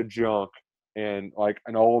bunch of junk and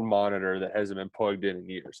an old monitor that hasn't been plugged in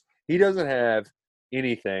years. He doesn't have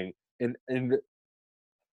anything, and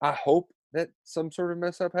I hope that some sort of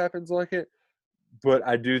mess up happens like it. But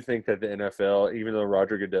I do think that the NFL, even though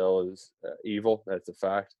Roger Goodell is evil, that's a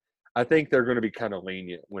fact. I think they're going to be kind of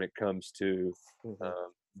lenient when it comes to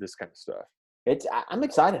this kind of stuff. I'm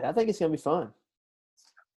excited. I think it's going to be fun.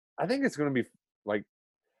 I think it's going to be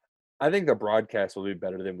I think the broadcast will be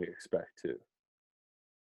better than we expect too.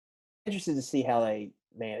 Interested to see how they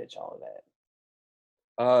manage all of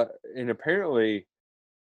that. And apparently,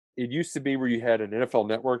 it used to be where you had an NFL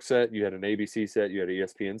Network set, you had an ABC set, you had an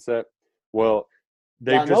ESPN set. Well,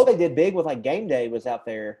 I know they did big with Game Day was out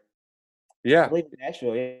there. Yeah, I believe in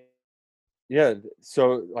Nashville. Yeah. Yeah,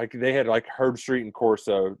 so like they had like Herb Street and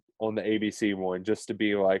Corso on the ABC one just to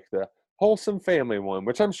be like the wholesome family one,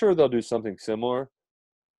 which I'm sure they'll do something similar.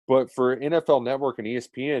 But for NFL Network and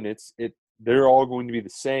ESPN, they're all going to be the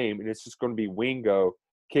same, and it's just going to be Wingo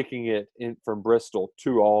kicking it in from Bristol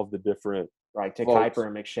to all of the different Right, to folks. Kuiper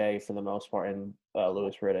and McShay for the most part, and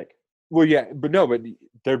Louis Riddick. Well, yeah, but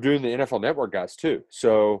they're doing the NFL Network guys too.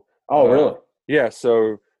 So, Really? Yeah.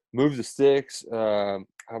 So move the sticks.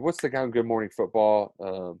 What's the guy on Good Morning Football?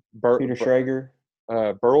 Peter Schrager,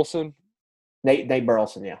 Burleson. Nate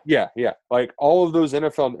Burleson. Yeah. Yeah. Like all of those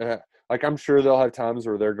NFL. Like I'm sure they'll have times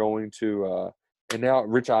where they're going to. And now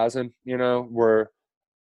Rich Eisen, where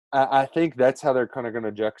I think that's how they're kind of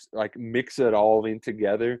going to mix it all in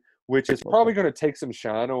together, which is probably going to take some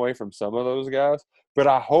shine away from some of those guys. But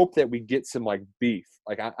I hope that we get some like beef.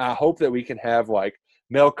 Like I hope that we can have like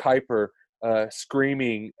Mel Kiper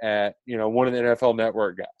screaming at one of the NFL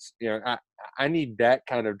Network guys. I need that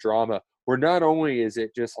kind of drama where not only is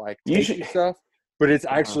it just like tasty stuff, but it's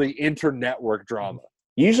actually inter-network drama.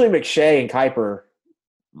 Usually McShay and Kiper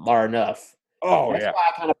are enough. Oh, That's yeah.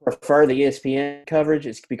 why I kind of prefer the ESPN coverage.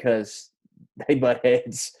 It's because they butt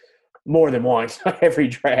heads more than once every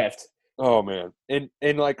draft. Oh, man.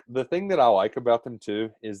 And like the thing that I like about them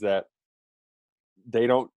too is that they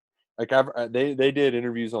don't like they did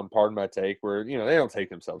interviews on Pardon My Take where they don't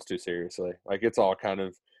take themselves too seriously. Like it's all kind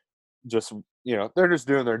of just they're just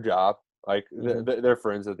doing their job. Like they're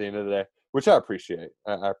friends at the end of the day, which I appreciate.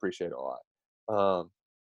 I appreciate a lot.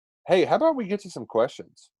 Hey, how about we get to some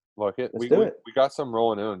questions? Look, we got some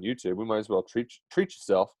rolling in on YouTube. We might as well treat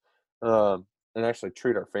yourself, and actually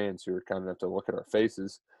treat our fans who are kind enough to look at our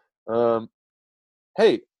faces.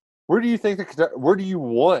 Hey, where do you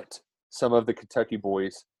want some of the Kentucky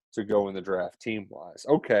boys to go in the draft team wise?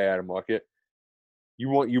 Okay, Adam Luckett,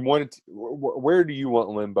 where do you want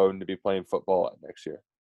Lynn Bowden to be playing football at next year?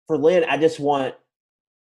 For Lynn, I just want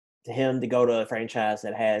him to go to a franchise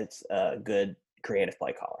that has a good creative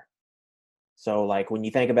play caller. So, like, when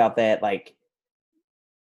you think about that, like,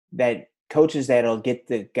 that coaches that'll get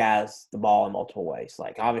the guys the ball in multiple ways.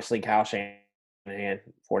 Like, obviously, Kyle Shanahan,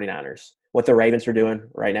 49ers, what the Ravens are doing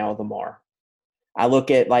right now with Lamar. I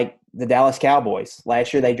look at, like, the Dallas Cowboys.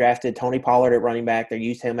 Last year, they drafted Tony Pollard at running back. They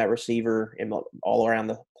used him at receiver and all around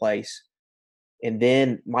the place. And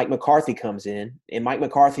then Mike McCarthy comes in, and Mike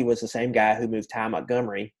McCarthy was the same guy who moved Ty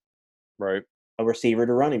Montgomery, right, a receiver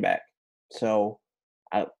to running back. So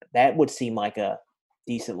that would seem like a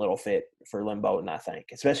decent little fit for Lynn Bowden, I think,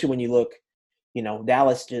 especially when you look,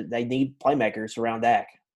 Dallas, they need playmakers around Dak.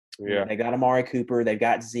 Yeah. They got Amari Cooper, they've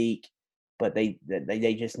got Zeke, but they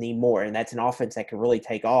just need more. And that's an offense that can really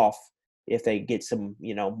take off if they get some,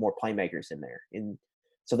 more playmakers in there. And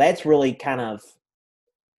so that's really kind of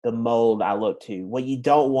the mold I look to. What you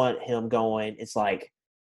don't want him going, it's like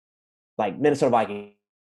Minnesota Vikings.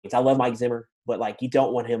 I love Mike Zimmer, but like you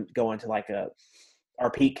don't want him going to like or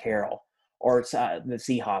Pete Carroll or the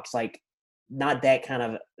Seahawks. Like not that kind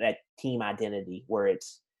of that team identity where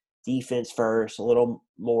it's defense first, a little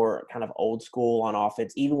more kind of old school on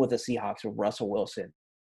offense. Even with the Seahawks with Russell Wilson,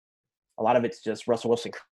 a lot of it's just Russell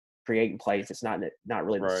Wilson creating plays. It's not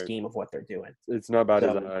really the scheme of what they're doing. It's not about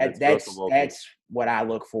that's what I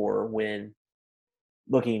look for when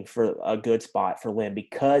looking for a good spot for Lynn,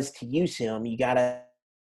 because to use him, you got to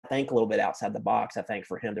think a little bit outside the box, I think,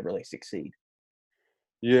 for him to really succeed.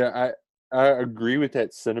 Yeah, I agree with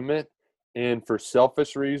that sentiment. And for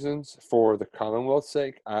selfish reasons, for the Commonwealth's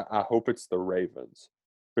sake, I hope it's the Ravens.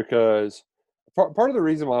 Because part of the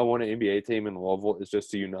reason why I want an NBA team in Louisville is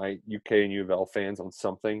just to unite UK and U of L fans on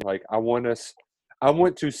something. Like I want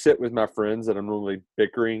to sit with my friends that I'm really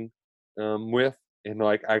bickering with and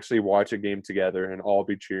like actually watch a game together and all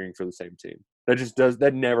be cheering for the same team.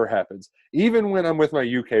 That never happens. Even when I'm with my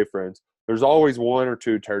UK friends, there's always one or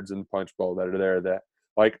two turds in the punch bowl that are there that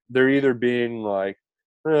like they're either being like,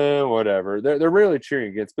 whatever. They're rarely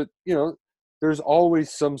cheering against, but there's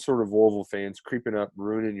always some sort of Louisville fans creeping up,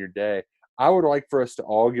 ruining your day. I would like for us to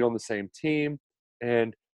all get on the same team,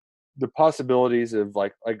 and the possibilities of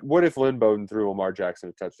like what if Lynn Bowden threw Lamar Jackson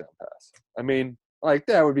a touchdown pass? I mean, like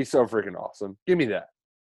that would be so freaking awesome. Give me that.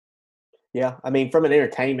 Yeah, I mean, from an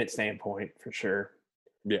entertainment standpoint, for sure.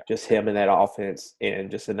 Yeah, just him in that offense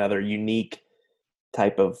and just another unique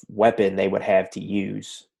type of weapon they would have to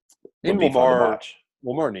use. And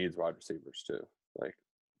Lamar needs wide receivers too. Like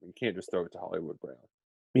you can't just throw it to Hollywood Brown.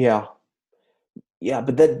 Yeah. Yeah,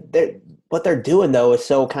 but what they're doing though is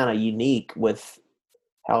so kind of unique with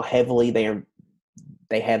how heavily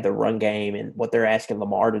they have the run game and what they're asking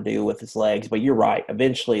Lamar to do with his legs. But you're right.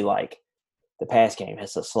 Eventually, like the pass game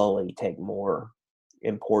has to slowly take more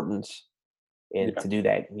importance. And to do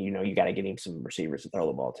that, you got to get him some receivers to throw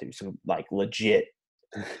the ball to, some like legit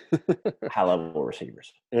high level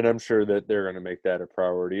receivers. And I'm sure that they're going to make that a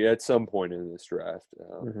priority at some point in this draft,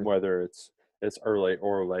 whether it's early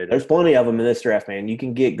or later. There's plenty of them in this draft, man. You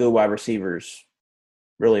can get good wide receivers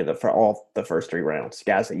really for all the first 3 rounds,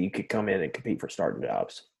 guys that you could come in and compete for starting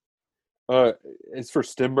jobs. It's for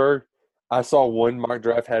Stenberg. I saw one mock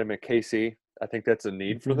draft had him at KC. I think that's a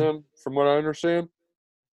need for them, from what I understand.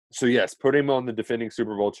 So yes, put him on the defending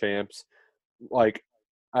Super Bowl champs.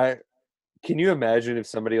 Can you imagine if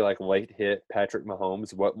somebody like late hit Patrick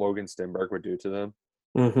Mahomes, what Logan Stenberg would do to them?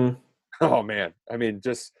 Mm-hmm. Oh man, I mean,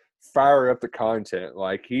 just fire up the content.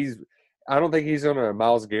 Like I don't think he's gonna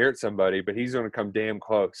Myles Garrett somebody, but he's gonna come damn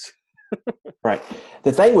close. Right.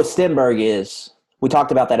 The thing with Stenberg is we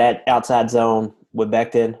talked about that outside zone with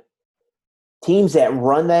Becton. Teams that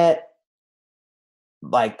run that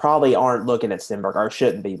probably aren't looking at Stenberg, or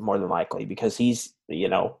shouldn't be more than likely, because he's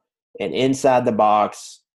an inside the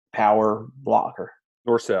box power blocker.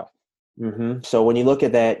 North south. Mm-hmm. So when you look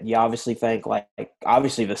at that, you obviously think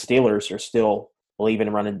obviously the Steelers are still believing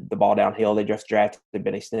in running the ball downhill. They just drafted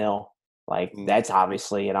Benny Snell. That's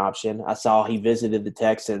obviously an option. I saw he visited the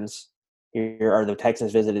Texans here, or the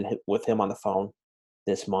Texans visited with him on the phone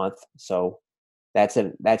this month. So that's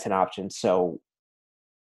an option. So,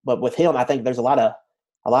 but with him, I think there's a lot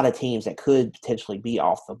of teams that could potentially be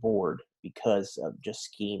off the board because of just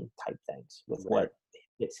scheme type things with what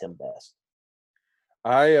fits him best.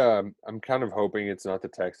 I'm kind of hoping it's not the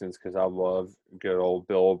Texans, because I love good old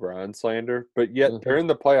Bill O'Brien slander, but yet they're in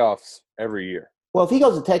the playoffs every year. Well, if he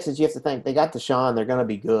goes to Texas, you have to think they got Deshaun. They're going to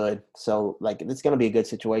be good. So, it's going to be a good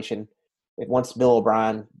situation. If once Bill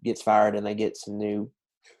O'Brien gets fired and they get some new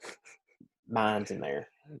minds in there,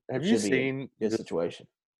 have you seen a good situation?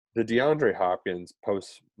 The DeAndre Hopkins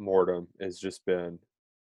post-mortem has just been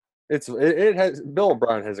 – Bill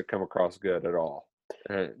O'Brien hasn't come across good at all.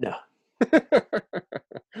 No.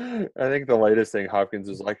 I think the latest thing Hopkins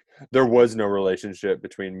was like, there was no relationship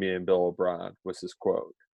between me and Bill O'Brien, was his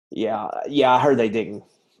quote. Yeah, I heard they didn't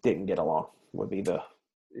get along, would be the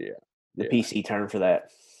PC term for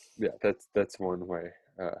that. Yeah, that's one way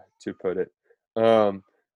to put it.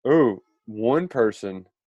 One person,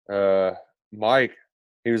 Mike,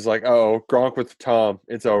 he was like, "Oh, Gronk with Tom,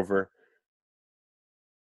 it's over."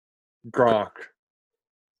 Gronk.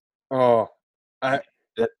 Oh, I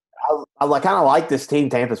kind of like this team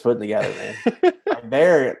Tampa's putting together, man.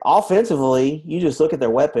 They're offensively, you just look at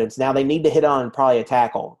their weapons. Now they need to hit on probably a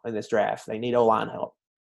tackle in this draft. They need O-line help.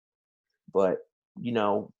 But,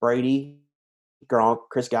 Brady, Gronk,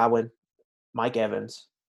 Chris Godwin, Mike Evans,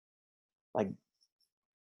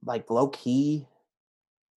 low key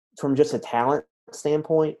from just a talent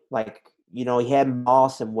standpoint, he had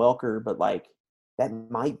Moss and Welker, but that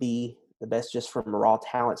might be the best just from a raw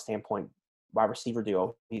talent standpoint wide receiver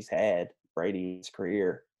duo he's had Brady's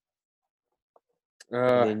career.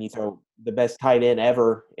 And then you throw the best tight end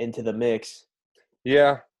ever into the mix.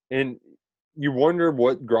 Yeah, and you wonder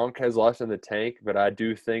what Gronk has left in the tank, but I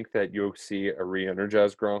do think that you'll see a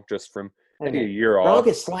re-energized Gronk just from maybe a year off. Gronk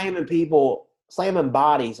is slamming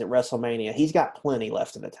bodies at WrestleMania. He's got plenty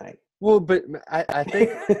left in the tank. Well, but I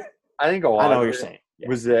think a lot I know of what you're it saying. Yeah.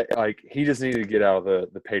 was that he just needed to get out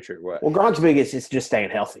of the Patriot way. Well, Gronk's biggest is just staying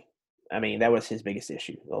healthy. I mean, that was his biggest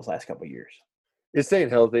issue those last couple of years. It's staying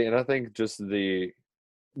healthy, and I think just the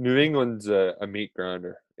New England's a meat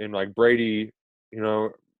grinder, and Brady,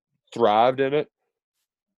 thrived in it.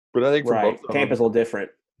 But I think for both of them, Tampa's a little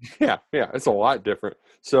different. Yeah, it's a lot different.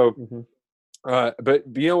 So, but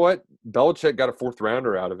you know what? Belichick got a 4th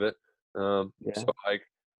rounder out of it. So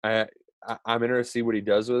I'm interested to see what he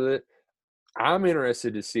does with it. I'm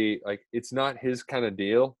interested to see it's not his kind of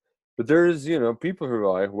deal. But there's, people who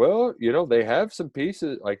are like, well, they have some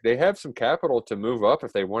pieces, they have some capital to move up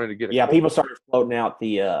if they wanted to get a people started floating out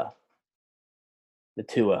the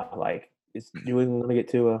Tua. Is New England going to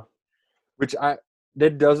get Tua? Which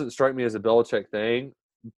that doesn't strike me as a Belichick thing,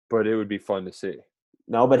 but it would be fun to see.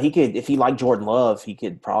 No, but he could, if he liked Jordan Love, he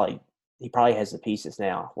probably has the pieces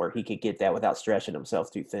now where he could get that without stretching himself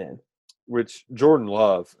too thin. Which Jordan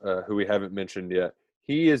Love, who we haven't mentioned yet,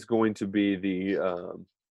 he is going to be the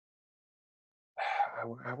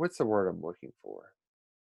what's the word I'm looking for?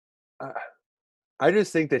 I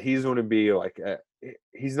just think that he's going to be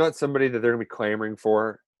he's not somebody that they're going to be clamoring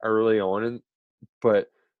for early on, but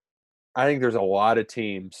I think there's a lot of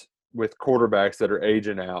teams with quarterbacks that are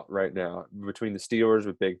aging out right now, between the Steelers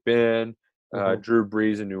with Big Ben, Drew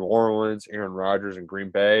Brees in New Orleans, Aaron Rodgers in Green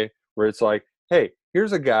Bay, where it's hey,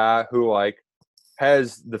 here's a guy who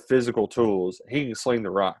has the physical tools. He can sling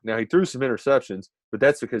the rock. Now, he threw some interceptions, but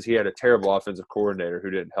that's because he had a terrible offensive coordinator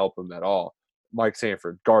who didn't help him at all. Mike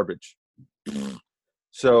Sanford, garbage.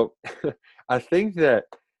 So I think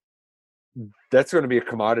that's going to be a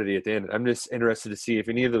commodity at the end. I'm just interested to see if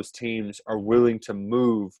any of those teams are willing to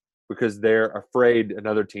move because they're afraid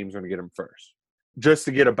another team's going to get them first, just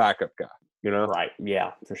to get a backup guy, you know? Right.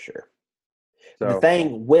 Yeah, for sure. So, the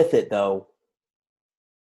thing with it, though,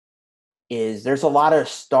 is there's a lot of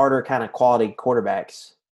starter kind of quality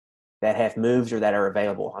quarterbacks that have moves or that are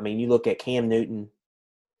available. I mean, you look at Cam Newton,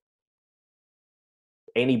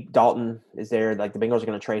 Andy Dalton is there. Like, the Bengals are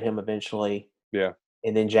going to trade him eventually. Yeah.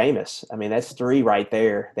 And then Jameis. I mean, that's 3 right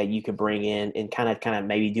there that you could bring in and kind of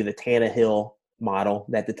maybe do the Tannehill model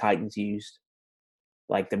that the Titans used.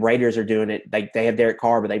 Like, the Raiders are doing it. They have Derek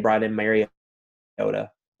Carr, but they brought in Mariota.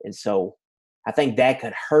 And so I think that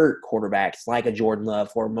could hurt quarterbacks like a Jordan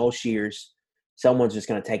Love, where most years someone's just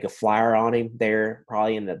going to take a flyer on him there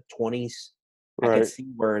probably in the 20s. Right. I could see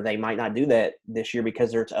where they might not do that this year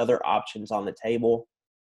because there's other options on the table,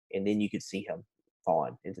 and then you could see him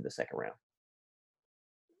falling into the second round.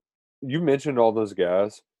 You mentioned all those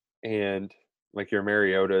guys and like your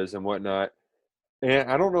Mariotas and whatnot. And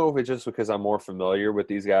I don't know if it's just because I'm more familiar with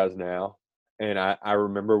these guys now and I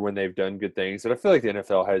remember when they've done good things. And I feel like the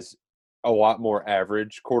NFL has a lot more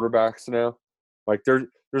average quarterbacks now. Like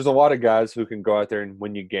there's a lot of guys who can go out there and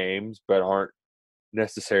win you games, but aren't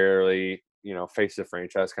necessarily, face the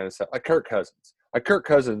franchise kind of stuff. Like Kirk Cousins. Like Kirk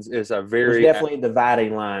Cousins is a very There's definitely a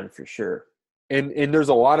dividing line for sure. And there's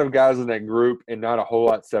a lot of guys in that group, and not a whole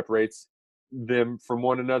lot separates them from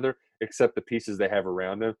one another except the pieces they have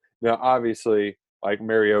around them. Now, obviously, like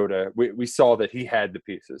Mariota, we saw that he had the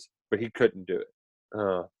pieces, but he couldn't do it.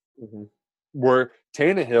 Where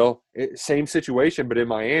Tannehill, same situation, but in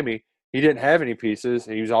Miami, he didn't have any pieces,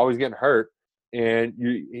 and he was always getting hurt, and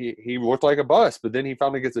he looked like a bust. But then he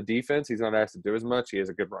finally gets a defense. He's not asked to do as much. He has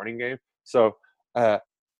a good running game. So, I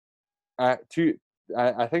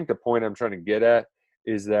think the point I'm trying to get at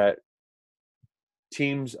is that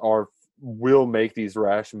teams will make these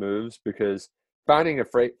rash moves because finding a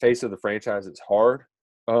face of the franchise is hard.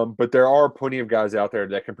 But there are plenty of guys out there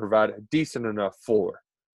that can provide a decent enough floor.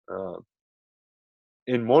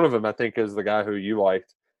 And one of them, I think, is the guy who you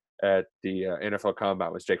liked at the NFL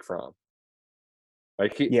Combine was Jake Fromm.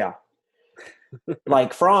 Yeah.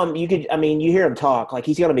 Like Fromm, you hear him talk like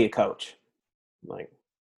he's going to be a coach.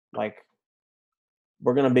 Like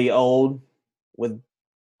we're going to be old with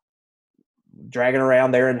dragging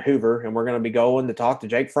around there in Hoover, and we're going to be going to talk to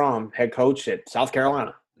Jake Fromm, head coach at South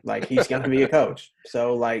Carolina. Like, he's going to be a coach.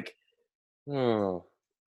 So, like, when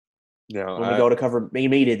we go to cover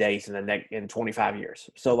media days in 25 years.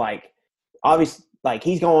 So, like, obviously, like,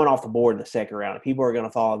 he's going off the board in the second round, and people are going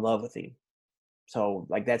to fall in love with him. So,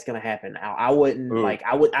 like, that's going to happen.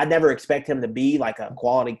 I'd never expect him to be, like, a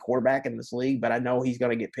quality quarterback in this league, but I know he's going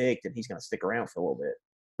to get picked, and he's going to stick around for a little bit.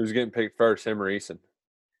 Who's getting picked first, him or Eason?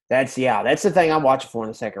 That's the thing I'm watching for in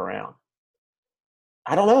the second round.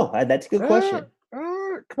 I don't know. That's a good question.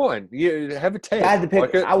 Come on. You have a take. I had to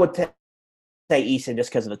pick. I would say Eason just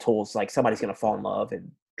because of the tools. Like, somebody's going to fall in love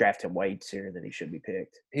and draft him way sooner than he should be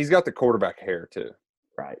picked. He's got the quarterback hair, too.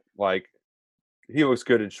 Right. Like, he looks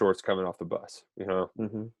good in shorts coming off the bus,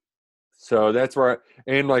 Mm-hmm. So that's where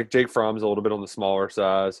and like Jake Fromm's a little bit on the smaller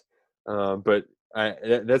size. But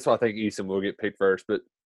that's why I think Eason will get picked first. But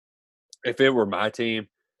if it were my team,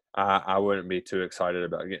 I wouldn't be too excited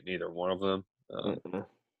about getting either one of them.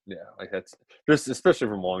 Yeah, like that's just especially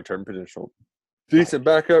from long-term potential. Decent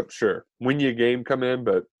backup, sure. Win you a game, come in,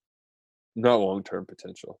 but not long-term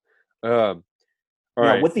potential. All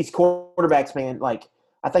right. With these quarterbacks, man, like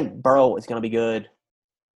I think Burrow is going to be good.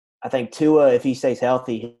 I think Tua, if he stays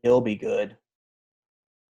healthy, he'll be good.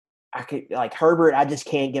 I could like Herbert. I just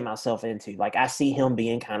can't get myself into. Like I see him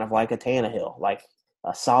being kind of like a Tannehill, like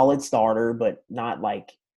a solid starter, but not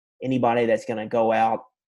like anybody that's going to go out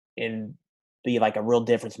and be like a real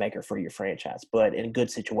difference maker for your franchise. But in a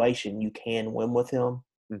good situation, you can win with him.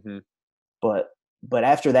 Mm-hmm. But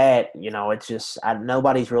after that, it's just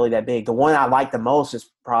nobody's really that big. The one I like the most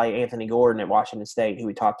is probably Anthony Gordon at Washington State, who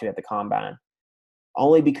we talked to at the Combine,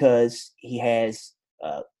 only because he has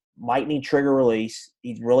lightning trigger release.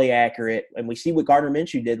 He's really accurate, and we see what Gardner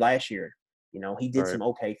Minshew did last year. He did some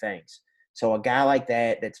okay things. So a guy like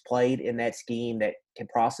that's played in that scheme that can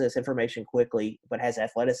process information quickly but has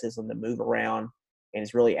athleticism to move around and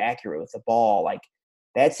is really accurate with the ball, like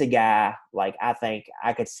that's a guy like I think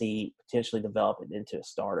I could see potentially developing into a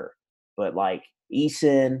starter. But like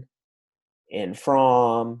Eason and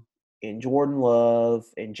Fromm and Jordan Love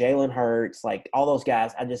and Jalen Hurts, like all those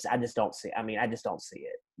guys, I just don't see. I mean, I just don't see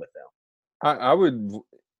it with them. I would,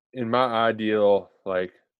 in my ideal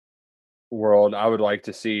like world, I would like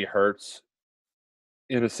to see Hurts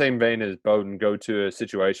in the same vein as Bowden go to a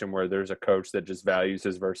situation where there's a coach that just values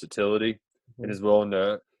his versatility and is willing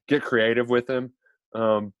to get creative with him,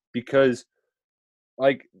 because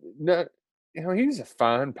like he's a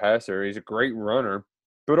fine passer, he's a great runner,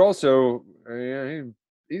 but also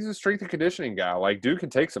he's a strength and conditioning guy. Like dude can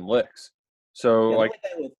take some licks. So like the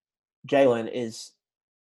thing with Jalen is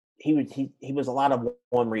he was a lot of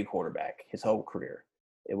one read quarterback his whole career.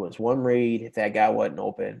 It was one read if that guy wasn't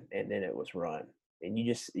open, and then it was run. And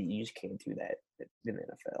you just can't do that in the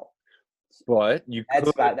NFL. But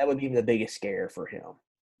that would be the biggest scare for him.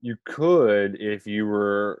 You could if you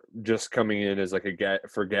were just coming in as like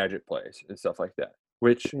for gadget plays and stuff like that.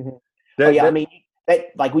 Which, I mean,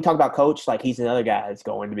 like we talk about coach, like he's another guy that's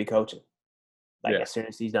going to be coaching. Like as soon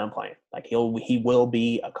as he's done playing, like he will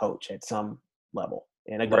be a coach at some level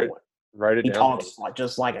and a good one. Write it down. He talks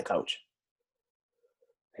just like a coach.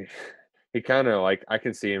 He kind of like I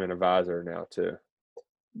can see him in a visor now too.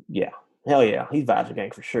 Yeah, hell yeah, he's visor gang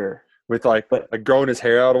for sure. With like growing his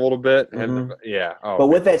hair out a little bit, and but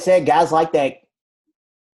with that said, guys like that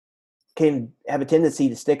can have a tendency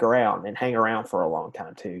to stick around and hang around for a long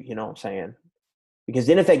time too. You know what I'm saying? Because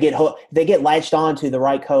then if they get latched on to the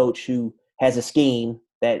right coach who has a scheme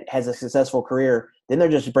that has a successful career, then they're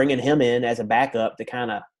just bringing him in as a backup to kind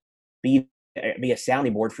of be a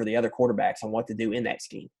sounding board for the other quarterbacks on what to do in that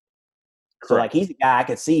scheme. Correct. So, like, he's a guy I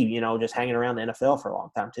could see, just hanging around the NFL for a long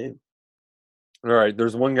time too. All right,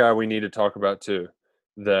 there's one guy we need to talk about too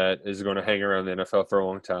that is going to hang around the NFL for a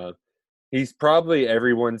long time. He's probably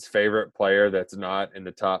everyone's favorite player that's not in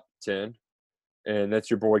the top 10, and that's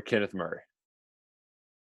your boy Kenneth Murray.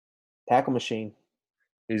 Tackle machine.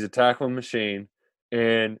 He's a tackling machine,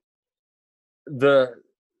 and the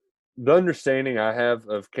understanding I have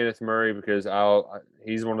of Kenneth Murray, because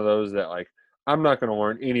he's one of those that like I'm not going to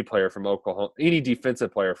learn any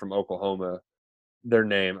defensive player from Oklahoma, their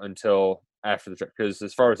name until after the draft, because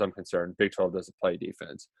as far as I'm concerned, Big 12 doesn't play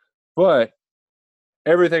defense. But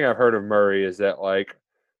everything I've heard of Murray is that like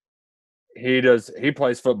he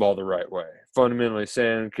plays football the right way, fundamentally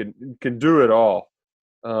sound, can do it all,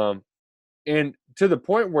 and to the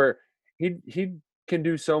point where he can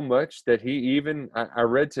do so much that he even I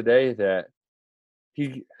read today that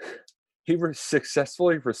he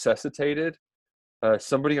successfully resuscitated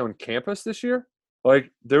somebody on campus this year.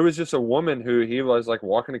 Like there was just a woman who he was like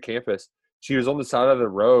walking to campus. She was on the side of the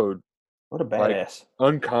road. What a badass.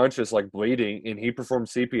 Like, unconscious, like bleeding, and he performed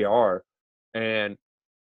CPR and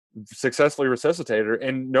successfully resuscitated her,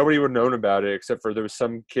 and nobody would have known about it except for there was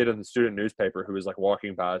some kid in the student newspaper who was like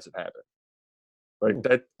walking by as it happened.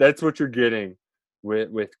 Like that's what you're getting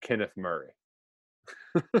with Kenneth Murray.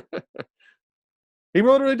 He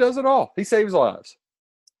literally does it all. He saves lives.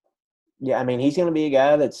 Yeah, I mean, he's going to be a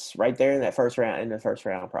guy that's right there in the first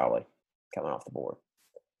round, probably coming off the board.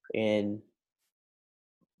 And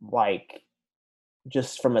like,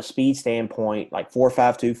 just from a speed standpoint, like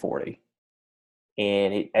 4.5, 240,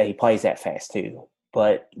 and he plays that fast too.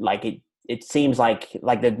 But like it seems like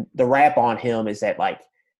the rap on him is that like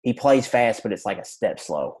he plays fast, but it's like a step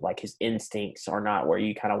slow. Like his instincts are not where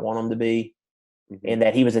you kind of want him to be, and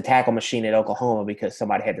that he was a tackle machine at Oklahoma because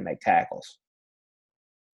somebody had to make tackles.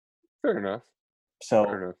 Fair enough.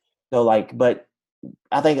 So like, but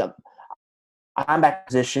I think linebacker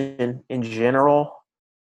position in general,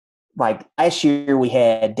 like last year we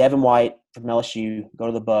had Devin White from LSU go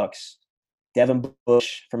to the Bucks, Devin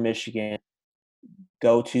Bush from Michigan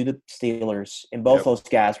go to the Steelers, and both those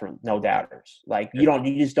guys were no doubters. Like you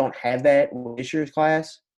just don't have that with this year's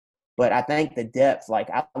class. But I think the depth, like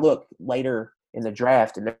I look later in the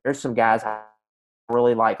draft, and there's some guys I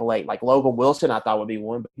really like late, like Logan Wilson. I thought would be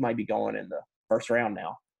one, but he might be going in the first round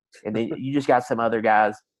now. And then you just got some other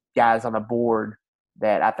guys on the board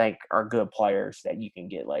that I think are good players that you can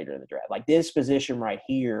get later in the draft. Like this position right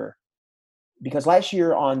here, because last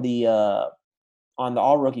year on the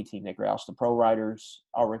all-rookie team, Nick Roush, the Pro Writers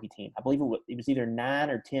all-rookie team, I believe it was either 9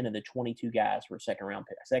 or 10 of the 22 guys were second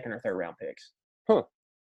or third round picks. Huh.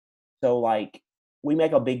 So, like, we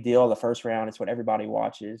make a big deal of the first round. It's what everybody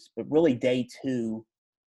watches. But really, day two,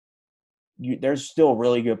 there's still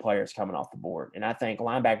really good players coming off the board. And I think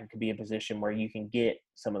linebacker could be a position where you can get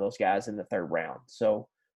some of those guys in the third round. So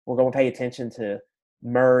we're going to pay attention to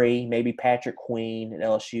Murray, maybe Patrick Queen at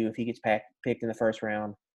LSU if he gets picked in the first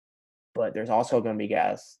round. But there's also going to be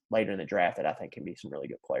guys later in the draft that I think can be some really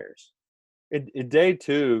good players. Day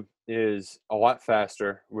two is a lot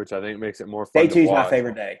faster, which I think makes it more fun. Day two is my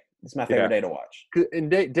favorite day. It's my favorite day to watch. In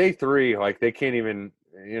day 3, like they can't even,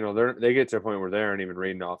 they get to a point where they aren't even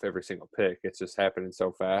reading off every single pick. It's just happening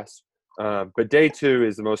so fast. But day 2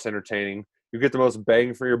 is the most entertaining. You get the most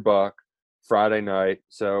bang for your buck Friday night.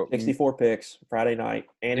 So 64 picks Friday night,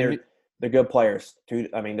 and they're good players too.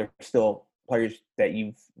 I mean, they're still players that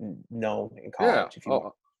you've known in college.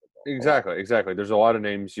 Exactly. There's a lot of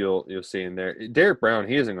names you'll see in there. Derek Brown,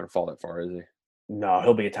 he isn't going to fall that far, is he? No,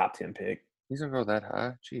 he'll be a top 10 pick. He's going to go that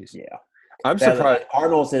high? Jeez. Yeah. I'm surprised.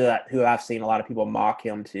 Cardinals, who I've seen a lot of people mock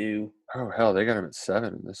him too. Oh, hell, they got him at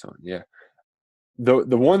 7 in this one. Yeah. The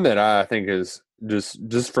one that I think is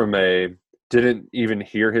just from didn't even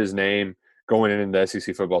hear his name going into the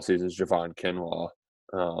SEC football season is Javon Kinlaw.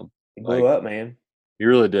 He blew up, man. He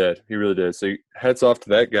really did. So hats off to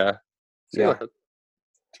that guy. Yeah.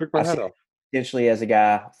 Took my hat off. Potentially as a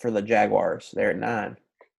guy for the Jaguars. They're at 9.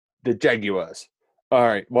 The Jaguars. All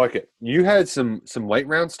right, Luckett. You had some late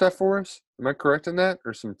round stuff for us. Am I correct in that,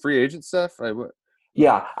 or some free agent stuff? What?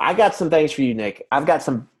 Yeah, I got some things for you, Nick. I've got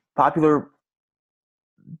some popular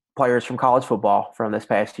players from college football from this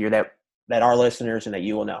past year that our listeners and that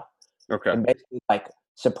you will know. Okay. And basically, like,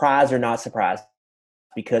 surprised or not surprised,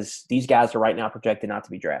 because these guys are right now projected not to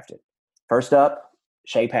be drafted. First up,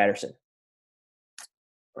 Shea Patterson.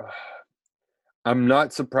 I'm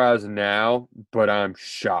not surprised now, but I'm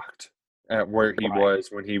shocked at where he was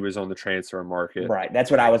when he was on the transfer market. Right. That's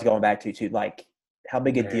what I was going back to, too. Like, how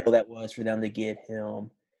big a deal that was for them to get him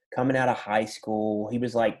coming out of high school. He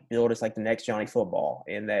was, like, billed as, like, the next Johnny Football,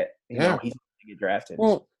 and that, he's going to get drafted.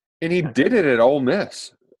 Well, and he did it at Ole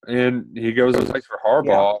Miss, and he goes and plays for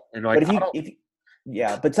Harbaugh. Yeah. And,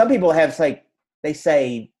 like, but some people have, like, they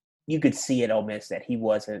say you could see at Ole Miss that he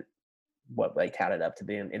wasn't what they touted up to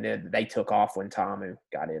be, and then they took off when Tomu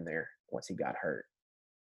got in there once he got hurt.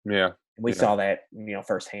 Yeah. We saw that,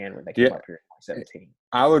 firsthand when they came up here in 2017.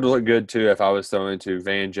 I would look good, too, if I was throwing to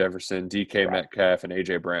Van Jefferson, DK Metcalf, and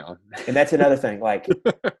A.J. Brown. And that's another thing. Like,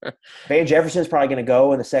 Van Jefferson's probably going to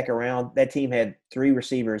go in the second round. That team had 3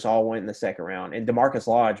 receivers all went in the second round. And DeMarcus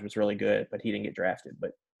Lodge was really good, but he didn't get drafted.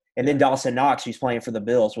 And then Dawson Knox, who's playing for the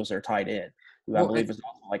Bills, was their tight end, who I believe was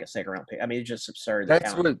also like a second-round pick. I mean, it's just absurd.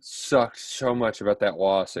 That's what sucks so much about that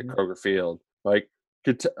loss at Kroger Field.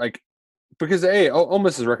 Because Ole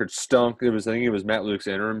Miss's record stunk. I think it was Matt Luke's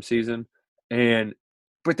interim season,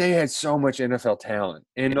 but they had so much NFL talent,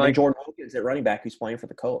 and like Jordan Hawkins at running back, who's playing for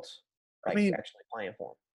the Colts, actually playing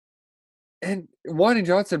for him. And Lonnie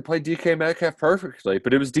Johnson played DK Metcalf perfectly,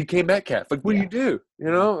 but it was DK Metcalf. Like, what do you do?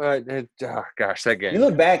 Gosh, that game. You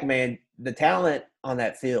look back, man, the talent on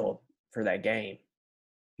that field for that game.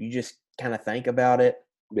 You just kind of think about it.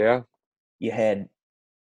 Yeah, you had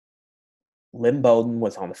Lynn Bowden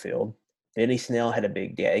was on the field. Benny Snell had a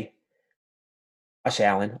big day. Josh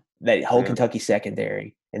Allen, that whole Kentucky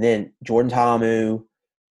secondary. And then Jordan Ta'amu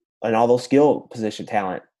and all those skill position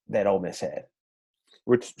talent that Ole Miss had.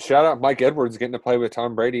 Which, shout out Mike Edwards getting to play with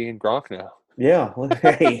Tom Brady and Gronk now. Yeah.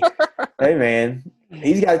 Hey, man.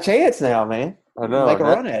 He's got a chance now, man. I know. Make a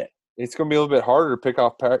run at it. It's going to be a little bit harder to pick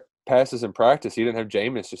off passes in practice. He didn't have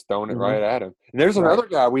Jameis just throwing it right at him. And there's another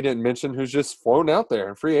guy we didn't mention who's just flown out there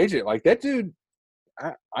and free agent. Like, that dude –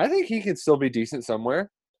 I think he can still be decent somewhere.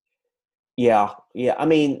 Yeah. I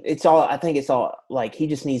mean, I think it's all like he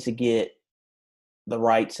just needs to get the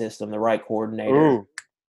right system, the right coordinator. Ooh.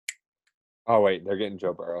 Oh, wait, they're getting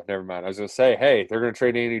Joe Burrow. Never mind. I was going to say, hey, they're going to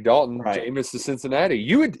trade Andy Dalton, Jameis to Cincinnati.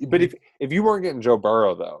 You would, but if you weren't getting Joe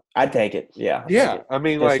Burrow, though, I'd take it. Yeah. I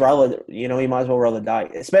mean, just you might as well roll the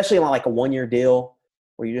dice, especially on like a 1-year deal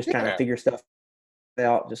where you just kind of figure stuff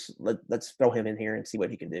out. Just let's throw him in here and see what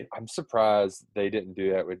he can do. I'm surprised they didn't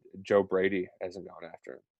do that with Joe Brady. Hasn't gone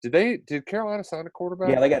after him. Did Carolina sign a quarterback?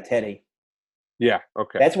 Yeah, they got Teddy. Yeah,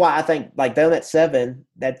 okay. That's why I think like them at 7.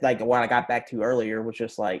 That's like what I got back to earlier, was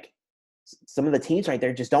just like some of the teams right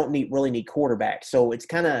there just don't really need quarterbacks. So it's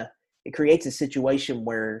it creates a situation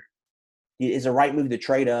where is a right move to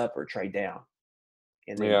trade up or trade down.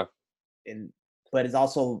 And then, but it's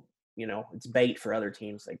also it's bait for other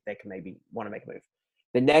teams that can maybe want to make a move.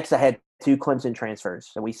 The next, I had 2 Clemson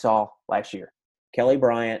transfers that we saw last year: Kelly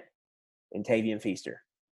Bryant and Tavian Feaster,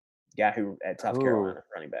 guy who at South Carolina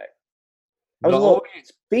running back.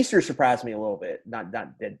 Feaster surprised me a little bit. Not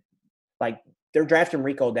that like they're drafting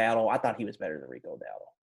Rico Dowdle. I thought he was better than Rico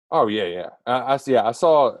Dowdle. Oh yeah. I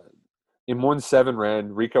saw in 1-7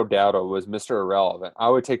 ran Rico Dowdle was Mr. Irrelevant. I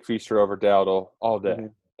would take Feaster over Dowdle all day,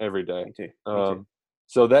 every day. Me too.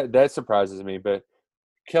 So that surprises me. But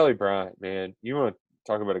Kelly Bryant, man, you want to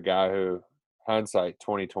talk about a guy who hindsight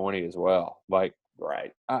 2020 as well. Like,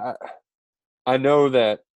 right. I know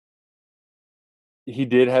that he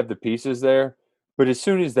did have the pieces there, But as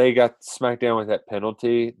soon as they got smacked down with that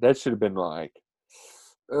penalty, that should have been like,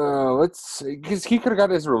 because he could have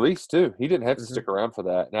got his release too. He didn't have to stick around for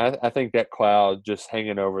that. And I think that cloud just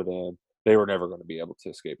hanging over them, they were never going to be able to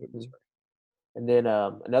escape it. And then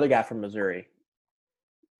another guy from Missouri.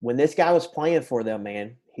 When this guy was playing for them,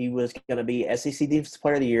 man, he was going to be SEC Defensive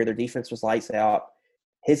Player of the Year. Their defense was lights out.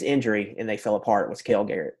 His injury, and they fell apart, was Cale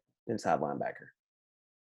Garrett, inside linebacker.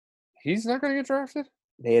 He's not going to get drafted?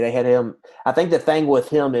 Yeah, they had him. I think the thing with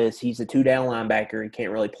him is he's a two-down linebacker. He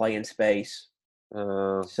can't really play in space.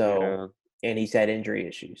 And he's had injury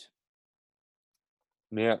issues.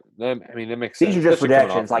 Yeah, that makes sense. These are just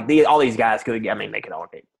projections. Like all these guys could. I mean, they could all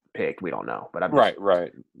get picked. We don't know, but I'm just,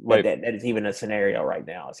 right. That is even a scenario right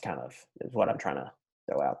now. It's kind of is what I'm trying to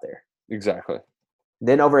throw out there. Exactly.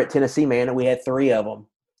 Then over at Tennessee, man, we had 3 of them.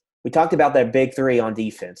 We talked about that big 3 on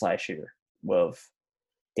defense last year with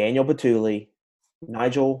Daniel Batuli,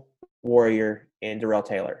 Nigel Warrior, and Darrell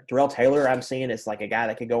Taylor. Darrell Taylor, I'm seeing is like a guy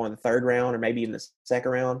that could go in the 3rd round or maybe even the 2nd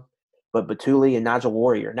round. But Batuli and Nigel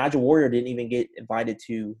Warrior didn't even get invited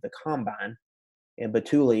to the combine, and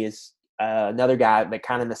Batuli is another guy that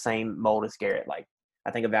kind of in the same mold as Garrett. Like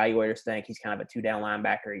I think evaluators think he's kind of a two-down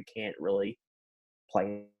linebacker. He can't really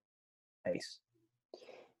play pace.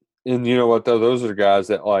 And you know what though? Those are guys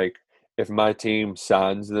that like if my team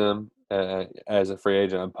signs them as a free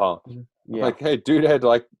agent, I'm pumped. Yeah. Like, hey, dude had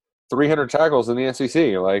like 300 tackles in the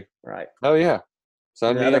SEC. Like, right? Oh yeah.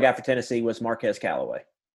 And the other guy for Tennessee was Marquez Callaway.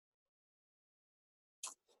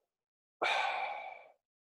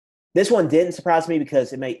 This one didn't surprise me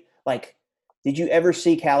because it made like. Did you ever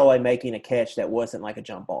see Callaway making a catch that wasn't like a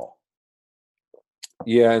jump ball?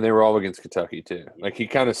 Yeah, and they were all against Kentucky too. Like he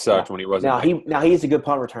kind of sucked when he wasn't. Now he's a good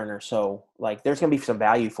punt returner, so like there's gonna be some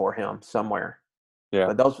value for him somewhere. Yeah,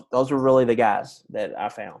 but those were really the guys that I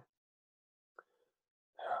found.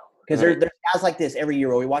 Because there's guys like this every year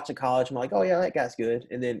where we watch a college and we're like, oh yeah, that guy's good,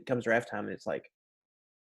 and then comes draft time and it's like,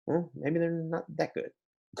 well, maybe they're not that good.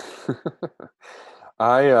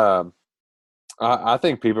 I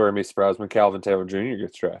think people are gonna be surprised when Calvin Taylor Jr.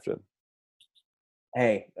 gets drafted.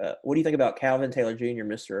 Hey, what do you think about Calvin Taylor Jr.,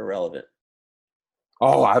 Mr. Irrelevant?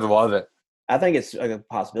 Oh, I love it. I think it's a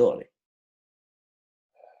possibility.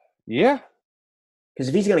 Yeah. Because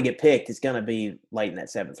if he's going to get picked, it's going to be late in that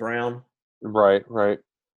 7th round. Right.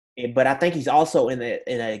 But I think he's also in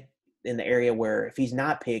the area where if he's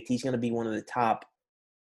not picked, he's going to be one of the top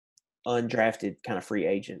undrafted kind of free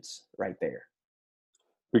agents right there.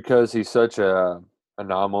 Because he's such a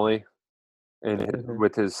anomaly. And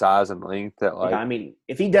with his size and length, that like I mean,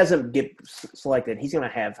 if he doesn't get selected, he's going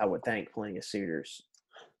to have, I would think, plenty of suitors.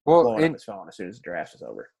 Well, and his phone as soon as the draft is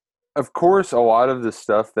over. Of course, a lot of the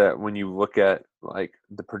stuff that when you look at like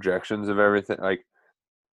the projections of everything, like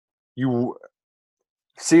you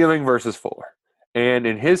ceiling versus floor, and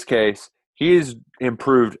in his case, he has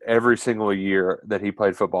improved every single year that he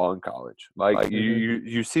played football in college. Like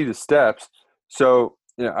you see the steps, so.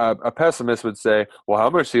 A pessimist would say, well,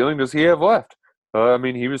 how much ceiling does he have left? I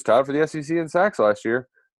mean, he was tied for the SEC in sacks last year.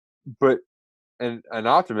 But an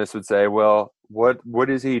optimist would say, well, what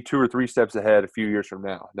is he 2 or 3 steps ahead a few years from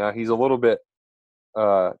now? Now, he's a little bit,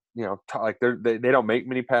 like they don't make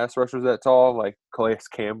many pass rushers that tall. Like Calais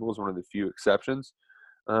Campbell is one of the few exceptions.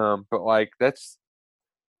 But, like, that's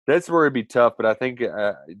where it'd be tough. But I think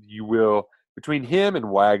you will – between him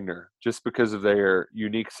and Wagner, just because of their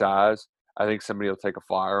unique size – I think somebody will take a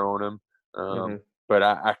flyer on him. But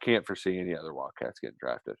I can't foresee any other Wildcats getting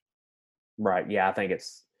drafted. Right. Yeah, I think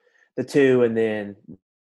it's the 2 and then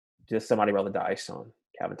just somebody roll the dice on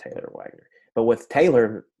Calvin Taylor or Wagner. But with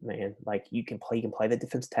Taylor, man, like he can play the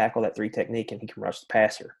defensive tackle, that 3 technique, and he can rush the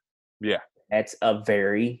passer. Yeah. That's a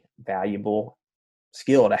very valuable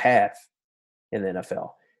skill to have in the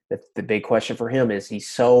NFL. The big question for him is he's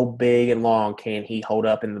so big and long, can he hold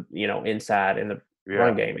up in the inside in the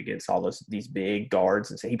run game against all these big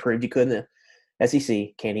guards? And so he proved he could in the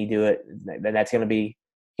SEC. Can he do it? Then that's going to be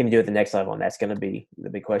 – can he do it at the next level? And that's going to be the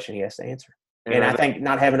big question he has to answer. And I think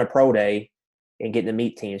not having a pro day and getting to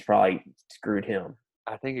meet teams probably screwed him.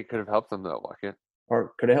 I think it could have helped him, though, like it.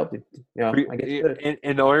 Or could have helped him. I guess it could.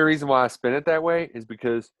 And the only reason why I spin it that way is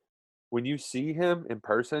because when you see him in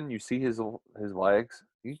person, you see his legs.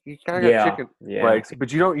 He kind of got chicken legs,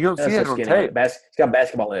 but you don't see it on tape. He's got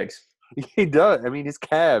basketball legs. He does. I mean, his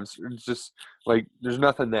calves are just like there's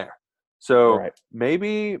nothing there. So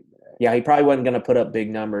maybe. Yeah, he probably wasn't going to put up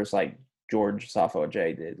big numbers like George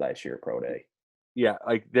Safo-J did last year at Pro Day. Yeah,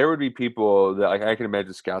 like there would be people that like I can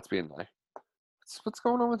imagine scouts being like, "What's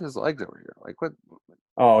going on with his legs over here? Like what?"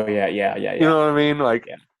 Oh yeah. You know what I mean? Like,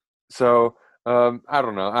 so I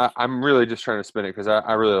don't know. I'm really just trying to spin it because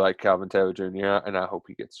I really like Calvin Taylor Jr. and I hope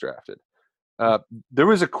he gets drafted. There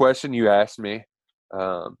was a question you asked me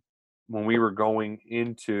when we were going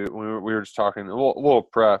into we were just talking a little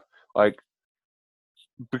prep, like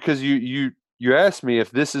because you asked me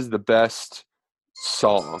if this is the best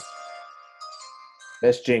song,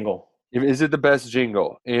 Best jingle. is it the best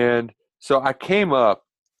jingle, and so I came up,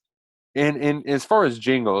 and as far as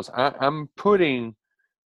jingles, I'm putting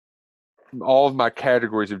all of my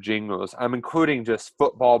categories of jingles. I'm including just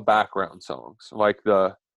football background songs, like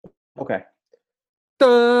the Okay.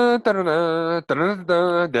 dun, dun, dun, dun, dun,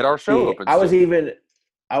 dun, that our show opens. I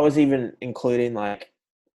was even including like,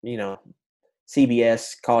 you know,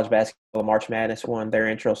 CBS College Basketball March Madness one, their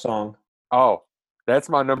intro song. Oh, that's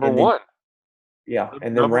my number one. Yeah,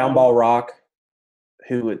 and then Round Ball Rock,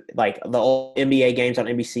 who would like the old NBA games on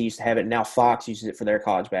NBC used to have it. Now Fox uses it for their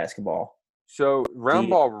college basketball. So Round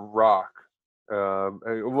Ball Rock.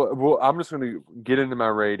 Well, I'm just going to get into my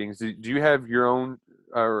ratings. Do you have your own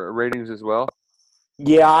ratings as well?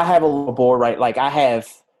 Yeah, I have a little board, right? Like I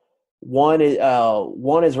have one is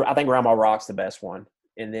I think Round Ball Rock's the best one,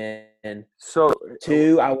 and then so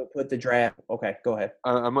 2 I will put the draft. Okay, go ahead.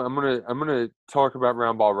 I'm gonna talk about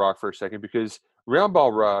Round Ball Rock for a second because Round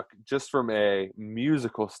Ball Rock, just from a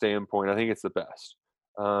musical standpoint, I think it's the best.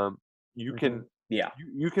 You can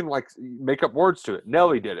you can like make up words to it.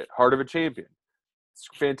 Nelly did it. Heart of a Champion. It's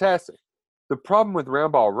fantastic. The problem with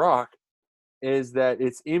Round Ball Rock is that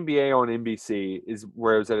it's NBA on NBC is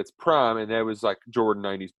where it was at its prime, and that was like Jordan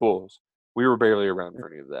 90s Bulls. We were barely around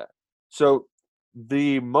for any of that. So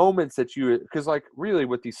the moments that because like really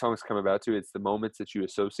what these songs come about to, it's the moments that you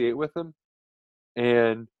associate with them.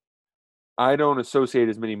 And I don't associate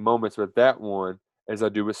as many moments with that one as I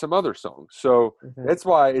do with some other songs. So that's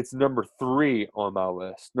why it's number 3 on my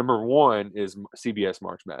list. Number 1 is CBS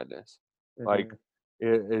March Madness. Like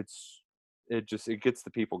it gets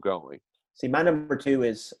the people going. See, my number 2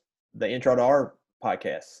 is the intro to our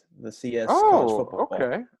podcast, the CS College Football.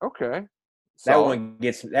 Okay. That one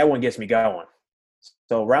gets me going.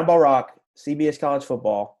 So Round Ball Rock, CBS College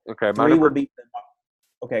Football. Okay, 3 will be.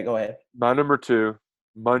 Okay, go ahead. My number 2,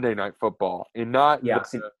 Monday Night Football, and not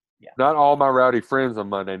all my rowdy friends on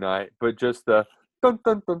Monday night, but just the dun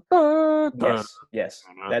dun dun dun. dun. Yes,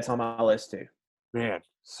 that's on my list too. Man,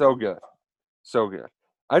 so good.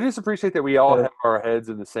 I just appreciate that we all have our heads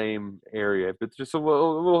in the same area, but just a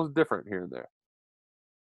little different here and there.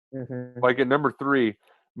 Like at number 3,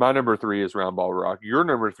 my number 3 is Round Ball Rock. Your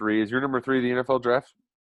number 3 the NFL draft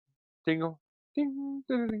jingle? Ding,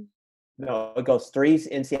 ding, ding. No, it goes 3's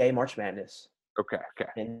NCAA March Madness. Okay.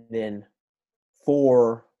 And then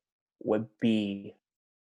 4 would be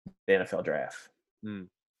the NFL draft. The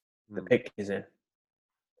pick is in.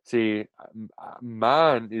 See,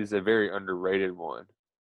 mine is a very underrated one,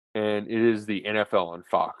 and it is the NFL on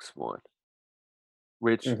Fox one,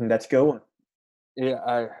 which that's a good one.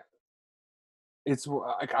 Yeah, it's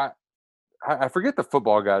like I forget the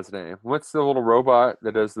football guy's name. What's the little robot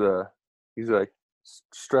that does he's like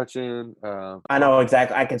stretching? I know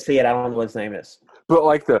exactly. I can see it. I don't know what his name is. But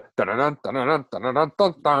like the yes,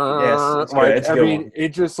 like, I mean, it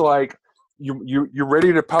just like you're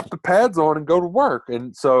ready to pop the pads on and go to work,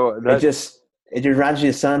 and so it just reminds you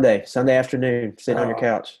of Sunday afternoon, sitting on your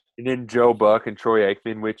couch. And then Joe Buck and Troy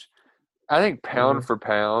Aikman, which I think pound for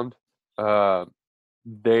pound,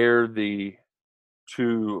 they're the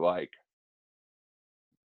two like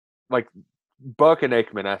Buck and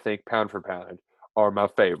Aikman. I think pound for pound are my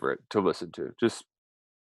favorite to listen to.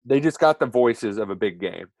 They just got the voices of a big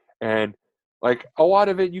game, and like a lot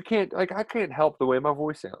of it, you can't like I can't help the way my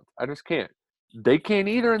voice sounds. I just can't. They can't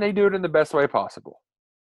either, and they do it in the best way possible.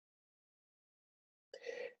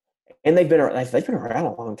 And they've been around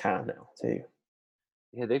a long time now too.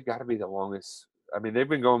 Yeah, they've got to be the longest. I mean, they've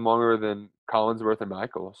been going longer than Collinsworth and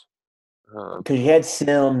Michaels. Because you had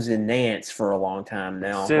Sims and Nance for a long time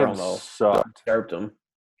now. Sims sucked. Disturbed them.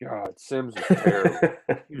 God, Sims was terrible.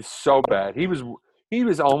 He was so bad. He was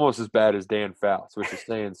almost as bad as Dan Fouts, which is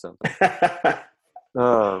saying something.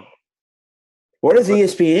 What is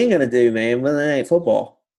ESPN going to do, man, when they ain't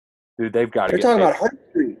football? Dude, they've got to. They're talking about Hart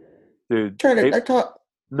Street. Dude,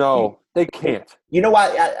 no, they can't. You know why?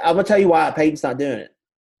 I'm going to tell you why Peyton's not doing it.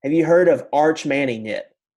 Have you heard of Arch Manning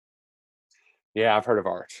yet? Yeah, I've heard of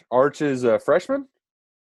Arch. Arch is a freshman?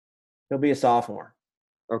 He'll be a sophomore.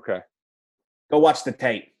 Okay. Go watch the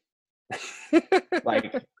tape.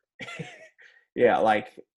 Lane's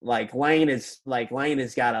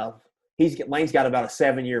got about a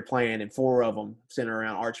 7-year plan, and 4 of them centered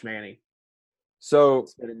around Arch Manning. So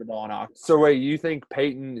spinning the ball in Oxford. So wait, you think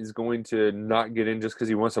Peyton is going to not get in just because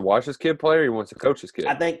he wants to watch his kid play, or he wants to coach his kid?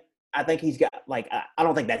 I think he's got I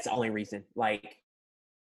don't think that's the only reason. Like,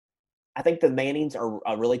 I think the Mannings are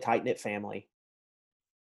a really tight knit family,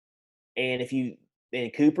 and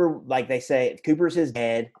Cooper, like they say, Cooper's his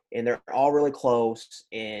dad, and they're all really close,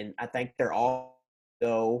 and I think they're all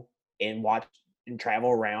go and watch and travel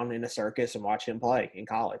around in a circus and watch him play in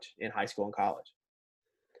college, in high school and college.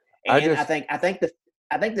 And I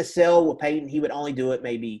think the sell with Peyton, he would only do it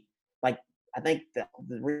maybe I think the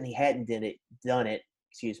reason he hadn't done it,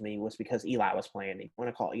 was because Eli was playing. He want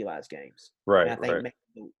to call Eli's games. Right. And I think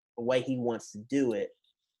maybe the way he wants to do it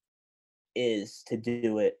is to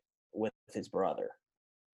do it with his brother.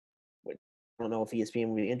 Which I don't know if ESPN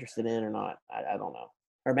would be interested in or not. I don't know.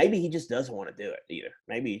 Or maybe he just doesn't want to do it either.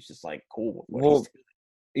 Maybe he's just like cool with what he's doing.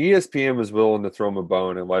 ESPN was willing to throw him a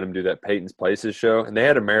bone and let him do that Peyton's Places show, and they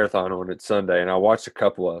had a marathon on it Sunday, and I watched a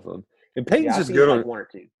couple of them. And Peyton's just good on one or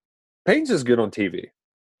two. Peyton's just good on TV.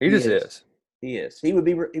 He just is. He is. He'd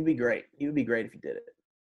be great. He would be great if he did it.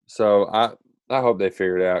 So I hope they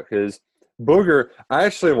figure it out because Booger. I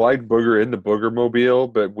actually liked Booger in the Booger Mobile,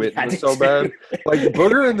 but Witten was so bad. Like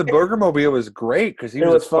Booger in the Booger Mobile was great because he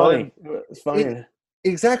was funny. It's funny.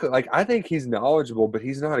 Exactly. Like I think he's knowledgeable, but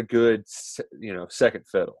he's not a good, second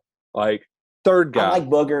fiddle. Like third guy. I like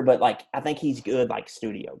Booger, but I think he's good,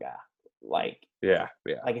 studio guy. Yeah.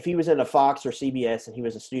 Like if he was in a Fox or CBS and he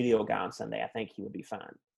was a studio guy on Sunday, I think he would be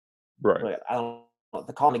fine. Right. But I don't know.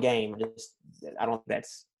 The calling the game, I don't think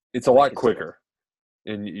that's. It's a lot quicker.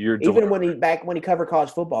 And you're even when he covered college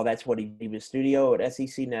football, that's what he was studio at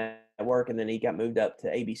SEC Network, and then he got moved up to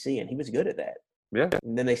ABC, and he was good at that. Yeah.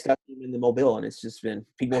 And then they stuck him in the Mobile, and it's just been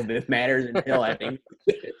people have been madder than hell at him.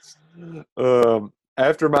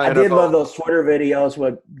 After my I did love those Twitter videos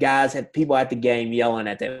where guys had people at the game yelling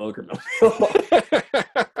at that Booger Mobile.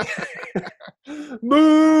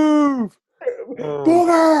 Move!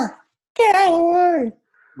 Booger! Get out of the way!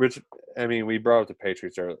 Which, I mean, we brought up the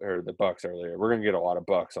Patriots or the Bucks earlier. We're going to get a lot of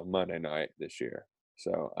Bucks on Monday night this year.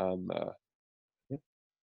 So,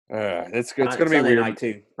 it's going to be Sunday weird. night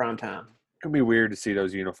too, prime time. It's going to be weird to see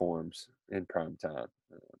those uniforms in prime time.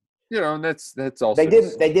 And that's also they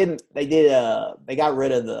got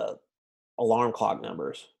rid of the alarm clock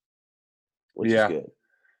numbers, which is good.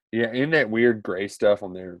 Yeah, in that weird gray stuff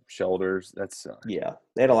on their shoulders. That's yeah.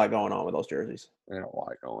 They had a lot going on with those jerseys. They had a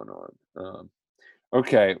lot going on.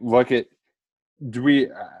 Okay, look at. Do we?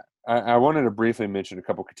 I wanted to briefly mention a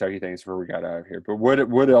couple Kentucky things before we got out of here. But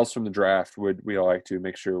what else from the draft would we like to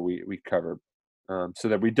make sure we cover, so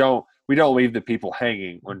that we don't leave the people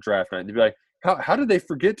hanging on draft night and be like, how did they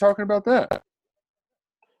forget talking about that?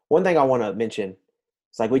 One thing I want to mention,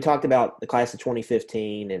 it's like we talked about the class of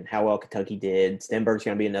 2015 and how well Kentucky did. Stenberg's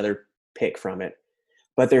going to be another pick from it.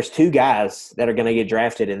 But there's two guys that are going to get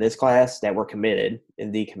drafted in this class that were committed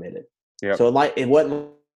and decommitted. Yep. So it wasn't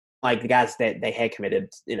like the guys that they had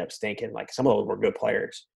committed ended up stinking. Like some of those were good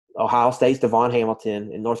players. Ohio State's Devon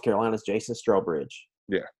Hamilton and North Carolina's Jason Strowbridge.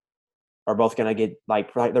 Yeah. Are both going to get they're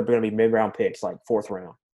going to be mid-round picks, fourth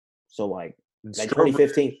round. So that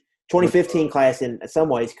 2015 class in some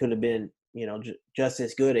ways could have been, just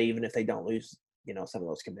as good even if they don't lose, some of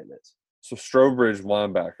those commitments. So Strowbridge,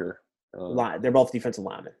 linebacker. They're both defensive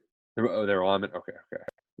linemen. They're linemen? Okay.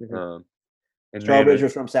 Mm-hmm. And Strowbridge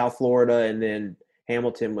was from South Florida, and then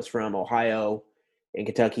Hamilton was from Ohio and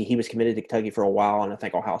Kentucky. He was committed to Kentucky for a while, and I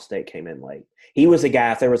think Ohio State came in late. He was a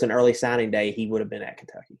guy, if there was an early signing day, he would have been at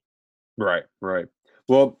Kentucky. Right.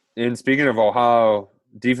 Well, and speaking of Ohio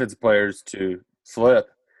defensive players to flip,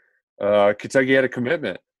 Kentucky had a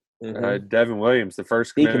commitment. Mm-hmm. Devin Williams, the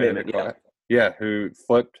first commitment in the class. Yeah, who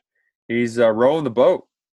flipped. He's rolling the boat.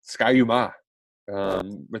 Ski-U-Mah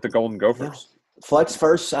with the Golden Gophers. Yeah. Fleck's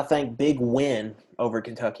first, I think, big win over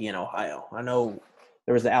Kentucky and Ohio. I know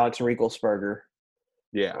there was the Alex Riegelsberger.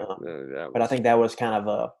 Yeah. But I think that was kind of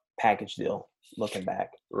a package deal looking back.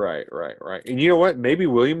 Right. And you know what? Maybe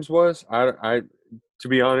Williams was. I to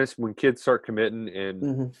be honest, when kids start committing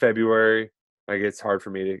in February, it's hard for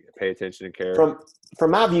me to pay attention and care. From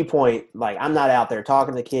my viewpoint, I'm not out there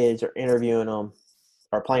talking to kids or interviewing them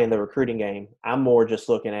or playing the recruiting game. I'm more just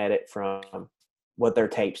looking at it from what their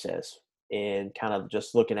tape says and kind of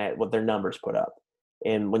just looking at what their numbers put up.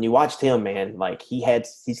 And when you watched him, man, he had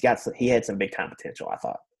some big time potential, I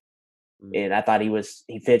thought. Mm-hmm. And I thought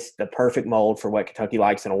he fits the perfect mold for what Kentucky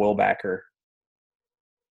likes in a Will Backer.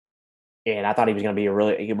 And I thought he was going to be a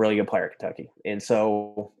really good player at Kentucky. And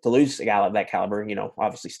so to lose a guy like that caliber,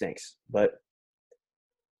 obviously stinks. But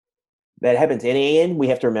that happens. And we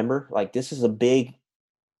have to remember, this is a big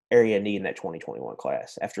area of need in that 2021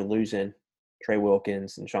 class after losing Trey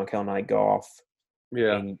Wilkins and Shawn Knight Goff.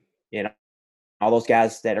 Yeah. And all those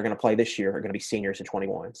guys that are going to play this year are going to be seniors in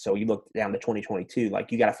 21. So you look down to 2022,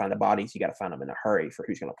 like you got to find the bodies. You got to find them in a hurry for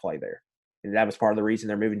who's going to play there. And that was part of the reason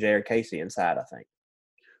they're moving Jared Casey inside, I think.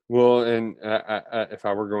 Well, and if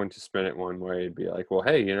I were going to spin it one way, it'd be like, well,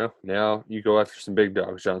 hey, now you go after some big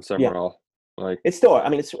dogs, John Summerall. Yeah. Like it's still, I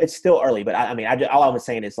mean, it's still early, but all I was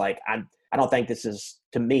saying is like, I don't think this is,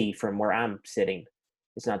 to me, from where I'm sitting,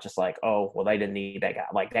 it's not just like, oh, well, they didn't need that guy.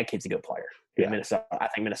 Like that kid's a good player. Yeah. Minnesota, I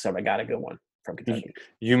think Minnesota got a good one from Kentucky.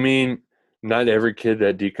 You mean not every kid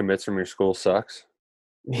that decommits from your school sucks?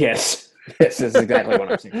 Yes, this is exactly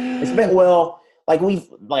what I'm saying. It's been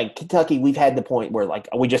like Kentucky, we've had the point where like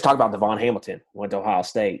we just talked about Devon Hamilton went to Ohio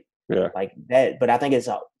State. Yeah, like that. But I think it's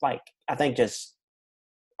I think just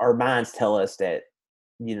our minds tell us that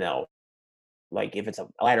like if it's a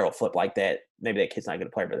lateral flip like that, maybe that kid's not going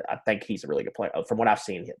to play. But I think he's a really good player. From what I've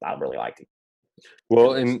seen, I really liked him.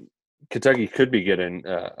 Well, and Kentucky could be getting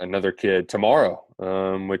another kid tomorrow,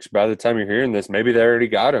 which by the time you're hearing this, maybe they already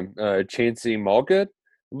got him. Chancey Malgood,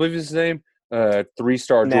 I believe is his name.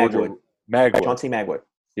 3-star Georgia. Magwood. Chauncey Magwood.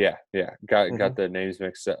 Yeah. Got the names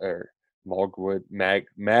mixed up. Or Magwood.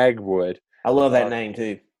 Magwood. I love that name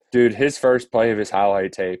too. Dude, his first play of his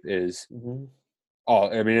highlight tape is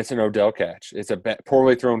it's an Odell catch. It's a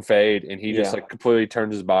poorly thrown fade, and he just like completely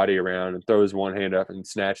turns his body around and throws one hand up and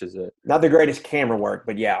snatches it. Not the greatest camera work,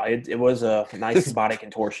 but yeah, it was a nice body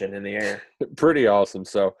contortion in the air. Pretty awesome.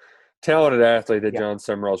 So, talented athlete that John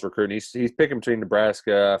Summerall's recruiting. He's picking between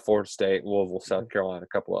Nebraska, Florida State, Louisville, South Carolina, a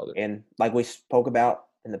couple others. And like we spoke about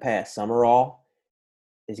in the past, Summerall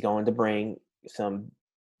is going to bring some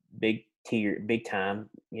big time,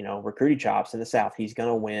 recruiting chops in the South. He's going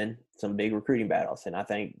to win some big recruiting battles. And I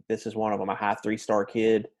think this is one of them, a high 3-star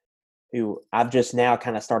kid who I've just now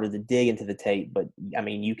kind of started to dig into the tape, but I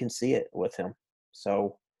mean, you can see it with him.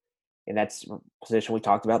 So, and that's a position we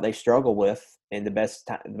talked about they struggle with. And the best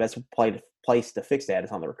place to fix that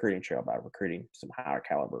is on the recruiting trail by recruiting some higher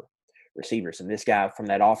caliber receivers. And this guy from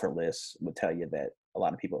that offer list would tell you that a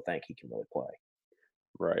lot of people think he can really play.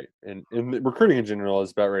 Right. And recruiting in general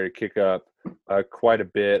is about ready to kick up quite a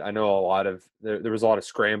bit. I know there was a lot of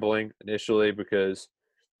scrambling initially because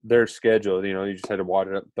their schedule, you just had to wad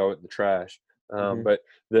it up and throw it in the trash. But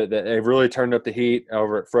they really turned up the heat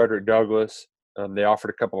over at Frederick Douglass. They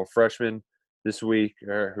offered a couple of freshmen this week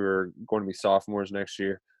who are going to be sophomores next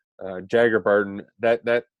year. Jagger Burton,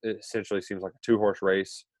 that essentially seems like a 2-horse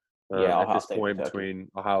race at this point between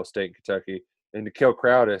Ohio State and Kentucky. And to Kill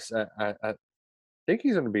Crowdus, I think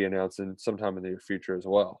he's going to be announcing sometime in the near future as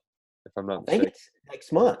well, if I'm not mistaken. I think it's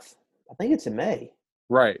next month. I think it's in May.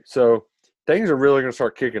 Right. So things are really going to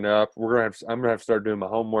start kicking up. I'm going to have to start doing my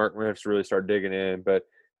homework. We're going to have to really start digging in. But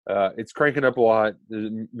it's cranking up a lot.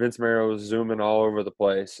 Vince Marrow is zooming all over the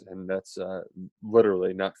place, and that's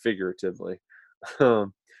literally, not figuratively.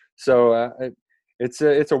 So it's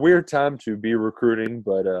a weird time to be recruiting,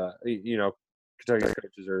 but Kentucky's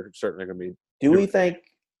coaches are certainly going to be. Do we think,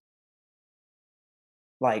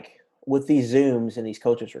 like, with these Zooms and these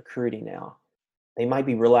coaches recruiting now, they might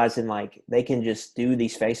be realizing, like, they can just do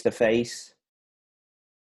these face-to-face.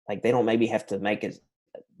 Like, they don't maybe have to make as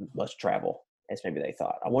much travel as maybe they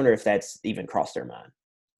thought. I wonder if that's even crossed their mind.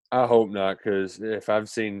 I hope not, because if I've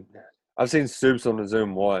seen Stoops on the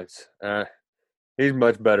Zoom once. He's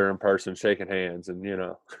much better in person, shaking hands, and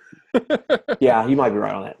Yeah, you might be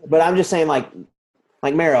right on that. But I'm just saying, like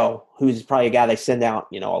Marrow, who's probably a guy they send out,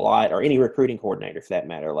 a lot, or any recruiting coordinator for that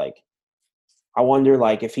matter. Like, I wonder,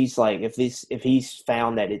 like, if he's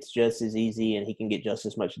found that it's just as easy and he can get just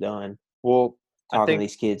as much done. Well, talking to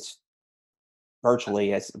these kids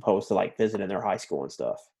virtually as opposed to like visiting their high school and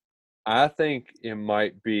stuff. I think it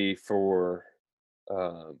might be for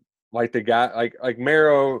like the guy like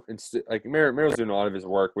Marrow and Marrow's doing a lot of his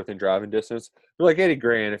work within driving distance. But like Eddie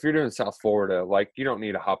Grant, if you're doing South Florida, like you don't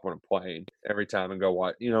need to hop on a plane every time and go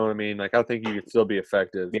watch. You know what I mean? Like I think you could still be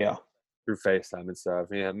effective. Yeah. Through FaceTime and stuff.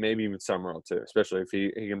 Yeah, maybe even Summerall too, especially if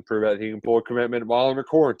he can prove that he can pull a commitment while under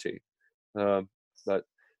quarantine. But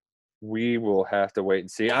we will have to wait and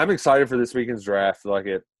see. I'm excited for this weekend's draft. Like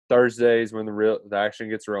at Thursdays when the action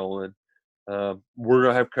gets rolling. We're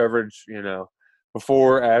gonna have coverage,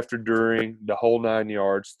 before, after, during, the whole 9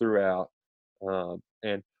 yards throughout.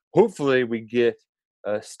 And hopefully we get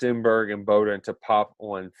Stenberg and Bowden to pop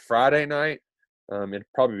on Friday night. It'd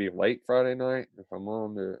probably be late Friday night if I'm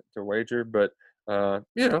willing to wager. But, Yeah,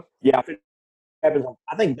 if it happens,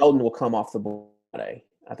 I think Bowden will come off the board Friday.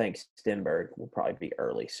 I think Stenberg will probably be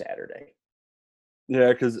early Saturday. Yeah,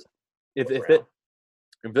 because if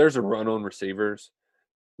there's a run on receivers,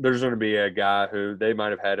 there's going to be a guy who they might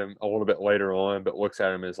have had him a little bit later on, but looks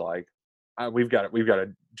at him as like, we've got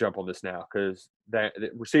to jump on this now because the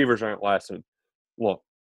receivers aren't lasting long.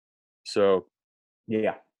 So,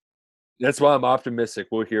 yeah, that's why I'm optimistic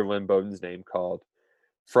we'll hear Lynn Bowden's name called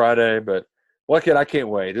Friday. But look, I can't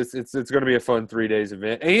wait. It's going to be a fun 3 days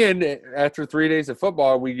event. And after 3 days of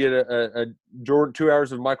football, we get a Jordan 2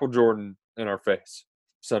 hours of Michael Jordan in our face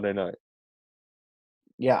Sunday night.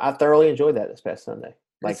 Yeah, I thoroughly enjoyed that this past Sunday.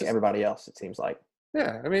 Like everybody else, it seems like.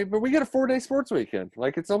 Yeah, I mean, but we get a 4-day sports weekend.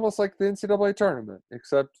 Like, it's almost like the NCAA tournament,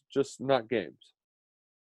 except just not games.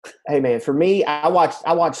 Hey, man, for me, I watch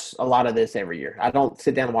a lot of this every year. I don't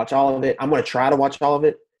sit down and watch all of it. I'm going to try to watch all of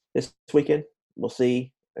it this weekend. We'll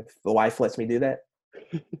see if the wife lets me do that.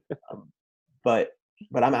 But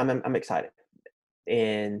I'm excited.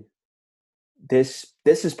 And this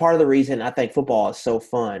is part of the reason I think football is so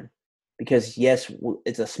fun. Because, yes,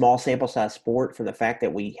 it's a small sample size sport from the fact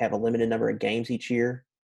that we have a limited number of games each year.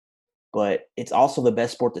 But it's also the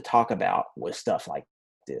best sport to talk about with stuff like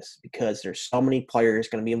this because there's so many players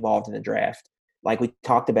going to be involved in the draft. Like we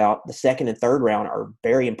talked about, the second and third round are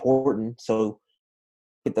very important. So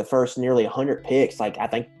at the first nearly 100 picks, like I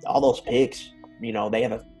think all those picks, they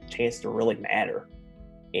have a chance to really matter.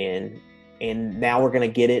 And now we're going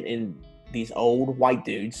to get it in these old white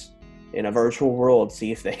dudes in a virtual world,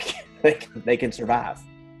 see if they can survive.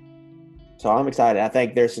 So I'm excited. I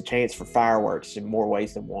think there's a chance for fireworks in more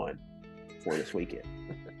ways than one for this weekend.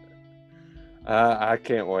 I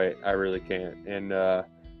can't wait. I really can't. And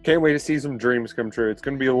can't wait to see some dreams come true. It's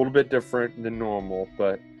going to be a little bit different than normal,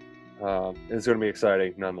 but it's going to be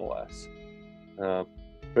exciting nonetheless. But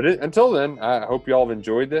until then, I hope y'all have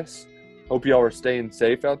enjoyed this. Hope y'all are staying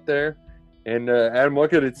safe out there. And Adam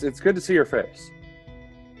Luckett, it's good to see your face.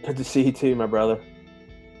 Good to see you too, my brother.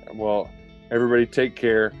 Well, everybody take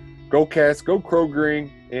care. Go Cats, go Crow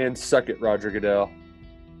Green, and suck it, Roger Goodell.